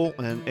Google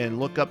and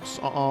look up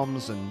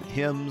psalms and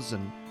hymns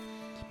and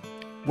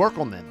work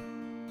on them.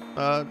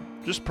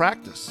 Just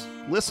practice.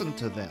 Listen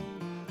to them.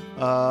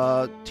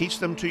 Teach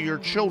them to your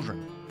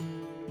children.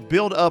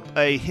 Build up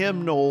a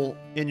hymnal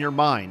in your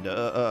mind,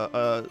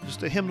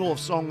 just a hymnal of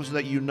songs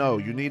that you know.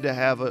 You need to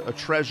have a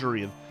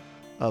treasury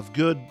of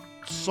good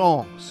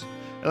songs.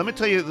 And let me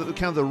tell you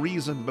kind of the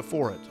reason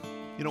before it.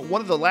 You know,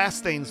 one of the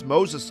last things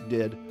Moses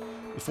did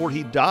before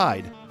he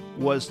died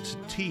was to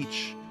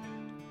teach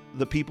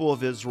the people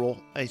of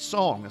Israel a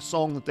song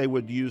that they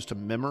would use to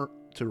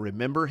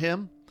remember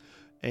him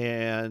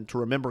and to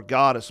remember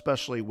God,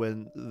 especially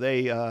when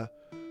they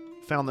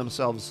found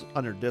themselves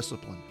under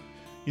discipline.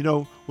 You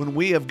know, when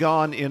we have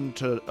gone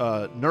into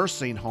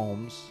nursing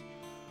homes,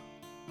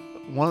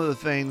 one of the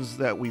things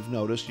that we've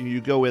noticed,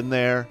 you go in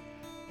there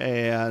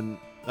and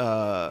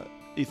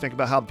you think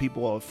about how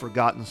people have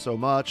forgotten so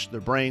much,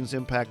 their brains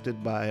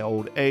impacted by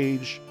old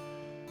age.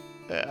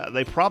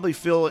 They probably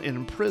feel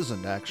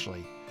imprisoned,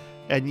 actually.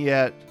 And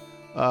yet,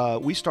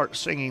 we start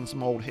singing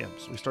some old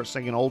hymns. We start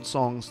singing old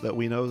songs that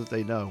we know that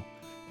they know,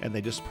 and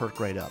they just perk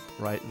right up,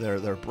 right?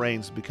 Their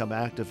brains become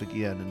active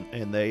again,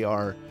 and they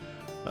are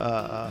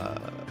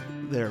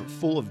they're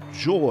full of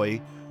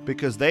joy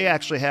because they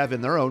actually have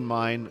in their own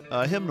mind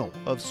a hymnal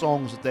of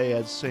songs that they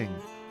had sing,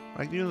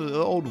 right? You know,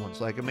 the old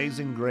ones like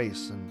Amazing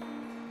Grace,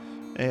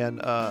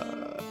 and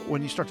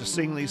when you start to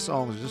sing these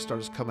songs, it just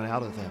starts coming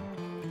out of them,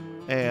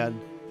 and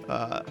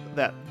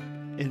that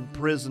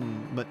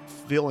imprisonment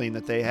feeling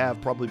that they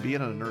have probably being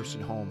in a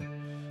nursing home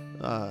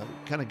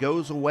kind of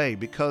goes away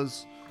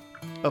because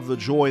of the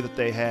joy that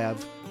they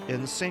have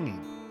in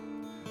singing.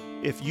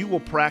 If you will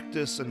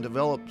practice and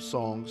develop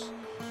songs,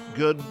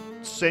 good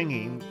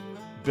singing,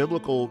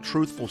 biblical,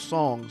 truthful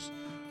songs,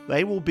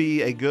 they will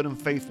be a good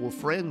and faithful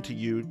friend to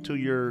you to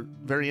your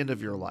very end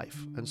of your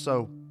life. And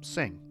so,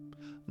 sing.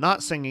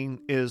 Not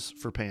singing is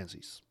for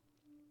pansies.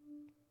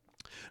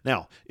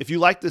 Now, if you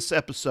like this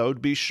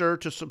episode, be sure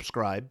to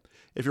subscribe.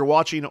 If you're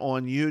watching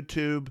on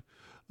YouTube,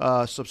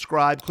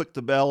 subscribe, click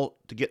the bell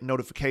to get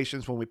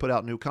notifications when we put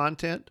out new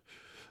content.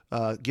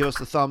 Give us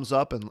the thumbs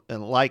up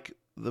and like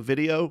the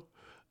video.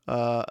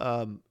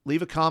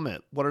 Leave a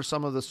comment. What are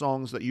some of the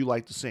songs that you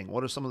like to sing?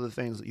 What are some of the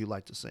things that you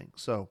like to sing?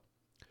 So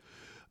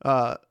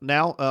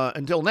now,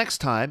 until next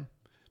time,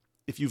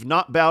 if you've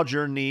not bowed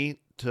your knee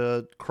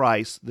to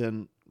Christ,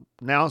 then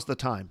now's the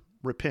time.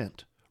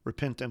 Repent.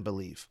 Repent and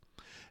believe.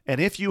 And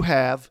if you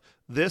have,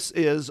 this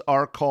is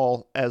our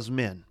call as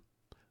men.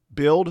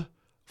 Build,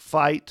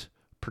 fight,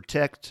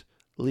 protect,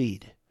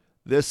 lead.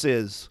 This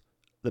is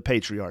the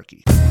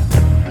patriarchy.